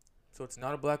 So it's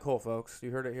not a black hole, folks.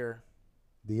 You heard it here.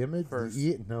 The image?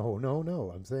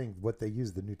 No. I'm saying what they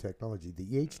use, the new technology. The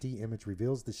EHT image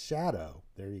reveals the shadow,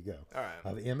 there you go, all right,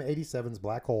 of M87's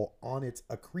black hole on its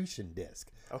accretion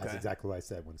disk. Okay. That's exactly what I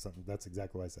said. That's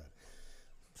exactly what I said.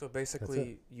 So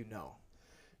basically, you know.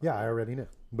 Yeah, I already knew.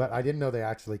 But I didn't know they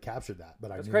actually captured that. But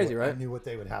that's crazy, right? I knew what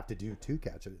they would have to do to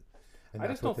catch it. And I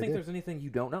just don't think there's anything you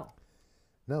don't know.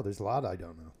 No, there's a lot I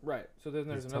don't know. Right. So then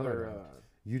there's another...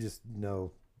 you just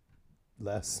know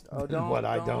less than what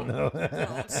I don't know.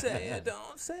 Don't say it.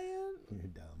 Don't say it. You're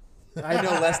dumb. I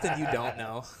know less than you don't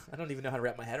know. I don't even know how to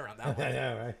wrap my head around that one. I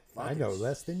know, right? I know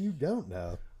less than you don't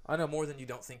know. I know more than you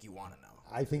don't think you want to know.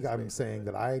 I think I'm saying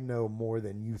that I know more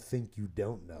than you think you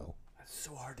don't know. That's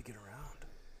so hard to get around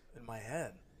in my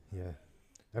head. Yeah.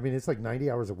 I mean, it's like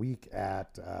 90 hours a week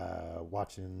at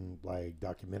watching like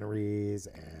documentaries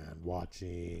and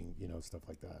watching, stuff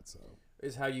like that. So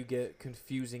is how you get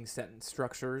confusing sentence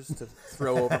structures to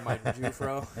throw over my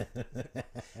Jufro.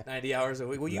 90 hours a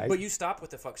week. Well, but you stop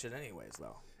with the fuck shit anyways,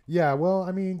 though. Yeah, well,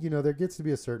 I mean, there gets to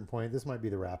be a certain point. This might be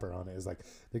the wrapper on it. Is like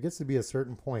there gets to be a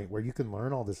certain point where you can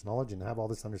learn all this knowledge and have all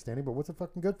this understanding, but what's it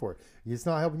fucking good for? It's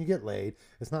not helping you get laid.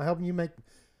 It's not helping you make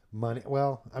money.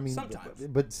 Well, I mean, sometimes,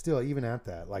 but still, even at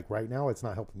that, like right now, it's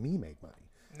not helping me make money.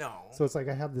 No. So it's like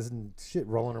I have this shit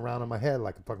rolling around in my head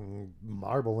like a fucking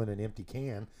marble in an empty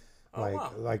can.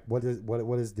 Like what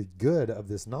is the good of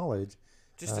this knowledge?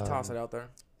 Just to toss it out there.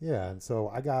 Yeah, and so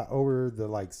I got over the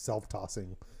like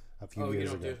self-tossing a few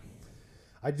years ago. Do.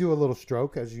 I do a little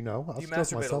stroke, as you know. You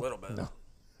masturbate a little bit. No,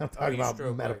 I'm talking about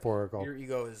metaphorical. Like, your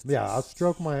ego is. Yeah, I'll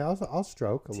stroke I'll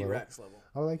stroke a little. T-Rex level.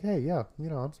 I'm like, hey, yeah,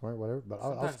 I'm smart, whatever, but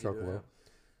I'll stroke a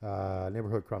little.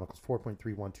 Neighborhood Chronicles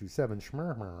 4.3127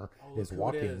 Schmermer is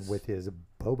walking with his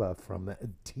boba from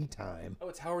Tea Time. Oh,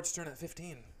 it's Howard Stern at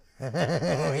 15. Oh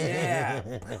yeah,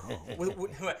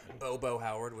 Bobo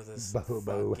Howard with his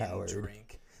Bobo Howard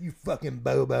drink. You fucking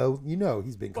Bobo.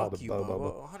 He's been called a Bobo.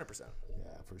 Bobo. 100%.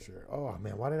 Yeah, for sure. Oh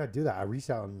man, why did I do that? I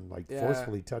reached out and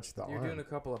forcefully touched the arm. You're doing a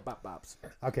couple of bops.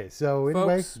 Okay, so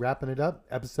anyway, Folks, wrapping it up.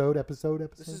 Episode.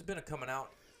 This has been a coming out.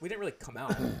 We didn't really come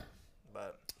out,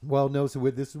 but well, no. So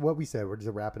this is what we said. We're just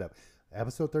to wrap it up.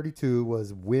 Episode 32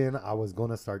 was when I was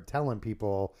going to start telling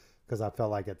people. Because I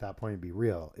felt like at that point it'd be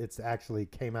real. It's actually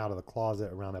came out of the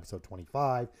closet around episode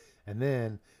 25. And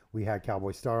then we had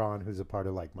Cowboy Star on, who's a part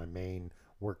of like my main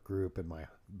work group and my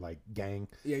like gang.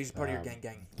 Yeah, he's part of your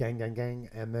gang. Gang.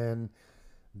 And then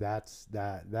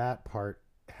that part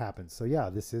happened. So yeah,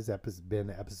 this has been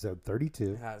episode 32.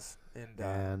 It has.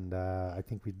 And I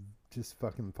think we just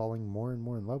fucking falling more and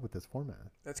more in love with this format.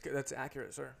 That's good. That's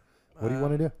accurate, sir. What do you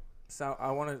want to do? So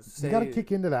I want to say you got to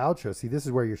kick into the outro. See, this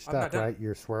is where you're stuck, right?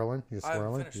 You're swirling, you're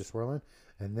finished. swirling,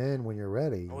 and then when you're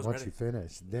ready, once you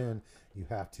finish, then you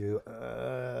have to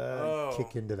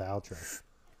kick into the outro.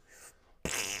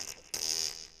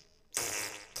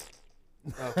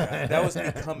 Okay, that was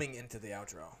me coming into the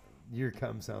outro. Your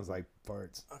cum sounds like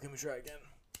farts. Okay, let me try again.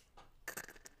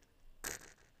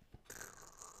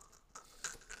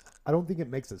 I don't think it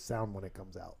makes a sound when it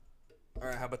comes out. All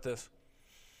right, how about this?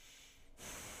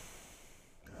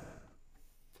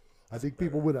 I think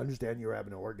people would understand you were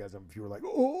having an orgasm if you were like,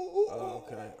 oh. Oh,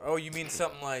 okay. Oh, you mean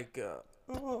something like, Yeah,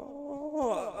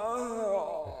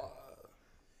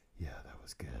 that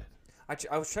was good.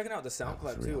 I was checking out the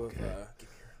SoundCloud too.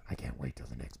 I can't wait till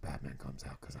the next Batman comes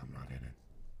out because I'm not in it.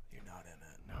 You're not in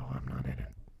it. No, I'm not in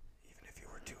it. Even if you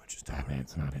were 2 inches taller.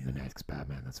 Batman's not in the next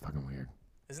Batman. That's fucking weird.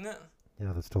 Isn't it?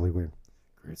 Yeah, that's totally weird.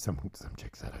 Some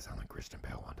chick said I sound like Christian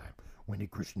Bale one time. When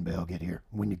did Christian Bale get here?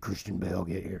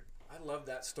 I love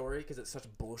that story because it's such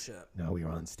bullshit. No, we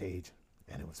were on stage,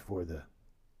 and it was for the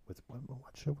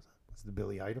what show was that? Was it the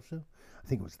Billy Idol show? I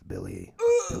think it was the Billy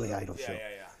Idol show.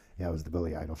 Yeah, it was the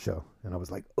Billy Idol show, and I was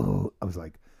like,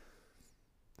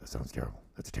 that sounds terrible.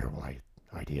 That's a terrible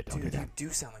idea. Don't do that. You do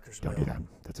sound like Christian Bale. Don't do that.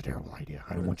 That's a terrible idea.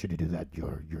 I don't want you to do that.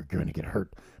 You're going to get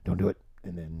hurt. Don't do it.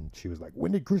 And then she was like,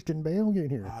 when did Christian Bale get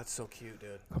here? Oh, that's so cute,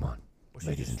 dude. Come on,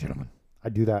 ladies and gentlemen. I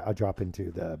do that. I drop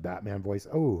into the Batman voice.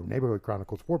 Oh, Neighborhood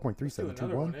Chronicles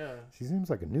 4.3721. Yeah. She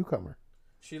seems like a newcomer.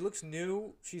 She looks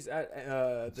new. She's at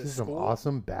the This is school. some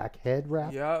awesome back head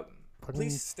wrap. Yep.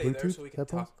 Please stay there so we can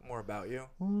talk more about you.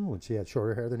 Oh, and she had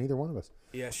shorter hair than either one of us.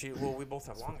 Yeah, we both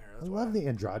have long hair. I love the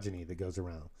androgyny that goes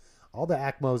around. All the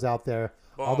ACMOs out there,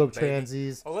 Boom, all the baby.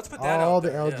 transies, let's put that all out the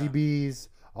there, LGBs,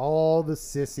 all the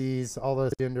sissies, all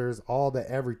the genders, all the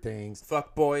everythings.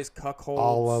 Fuck boys, cuckolds.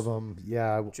 All of them.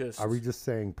 Yeah. Just, are we just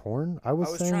saying porn? I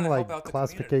was saying trying to like help out the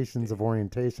classifications of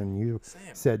orientation. You Same.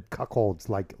 said cuckolds,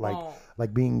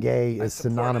 like being gay is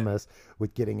synonymous it.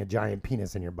 with getting a giant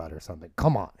penis in your butt or something.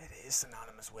 Come on. It is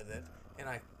synonymous with it. And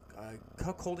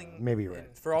cuckolding. Maybe you're right.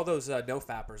 And for all those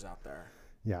no-fappers out there.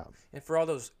 Yeah. And for all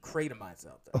those kratomines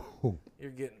out there. Oh. You're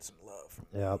getting some love from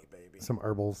me, baby. Some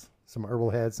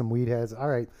herbal heads, some weed heads. All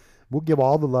right. We'll give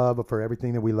all the love for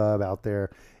everything that we love out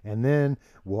there. And then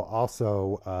we'll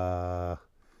also...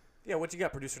 yeah, what you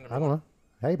got, producer number I don't know.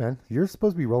 Hey, man, you're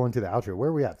supposed to be rolling to the outro. Where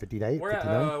are we at? 58? We're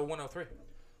 59? at 103.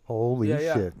 Holy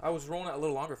shit. I was rolling it a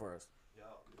little longer for us. Yeah.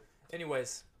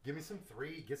 Anyways. Give me some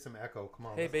 3. Get some echo. Come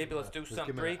on. Hey, baby, let's do some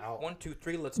 3. 1, 2,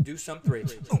 3. Let's do some 3.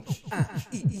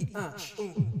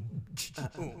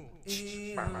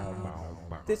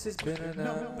 This has been an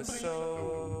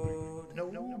episode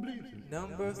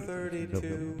number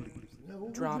 32.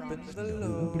 Dropping the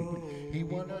load. He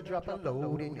wanna drop a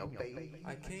load in your face.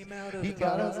 I came out of He the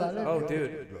got a closet. solid Oh,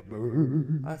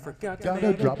 dude. I forgot to Gotta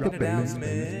make drop an the bass,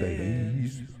 announcement.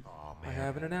 bass. I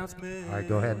have an announcement. All right,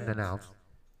 go ahead and announce.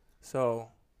 So,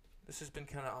 this has been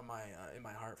kind of on my in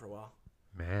my heart for a while.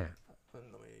 Man.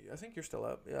 I think you're still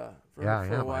up, yeah. For Yeah, I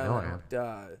a am. while. I know I am.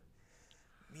 And,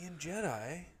 me and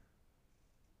Jedi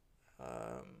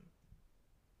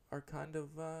are kind of,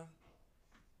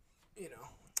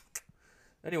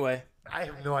 Anyway. I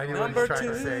have no idea Number what he's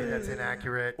trying to 2. say. That's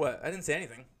inaccurate. What? I didn't say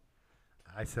anything.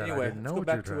 I said Anyway, I didn't know let's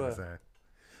go what you were back trying to to say.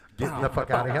 Getting the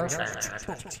fuck out of here.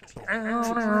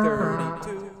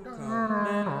 32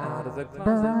 coming out of the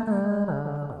closet.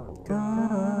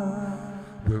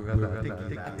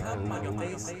 Come on your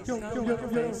face. Come on your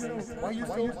face. Why you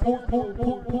so poor?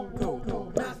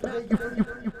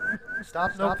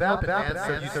 Stop vapping, man.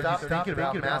 So you stop thinking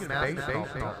about masturbation.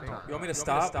 You want me to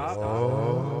stop?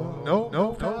 Oh. No.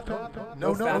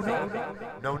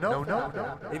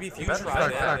 Maybe if you try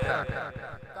that.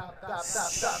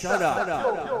 Shut up.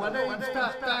 My name's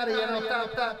Fat Fatty and I'm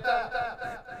Fat.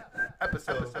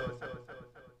 Episode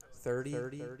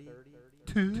 32.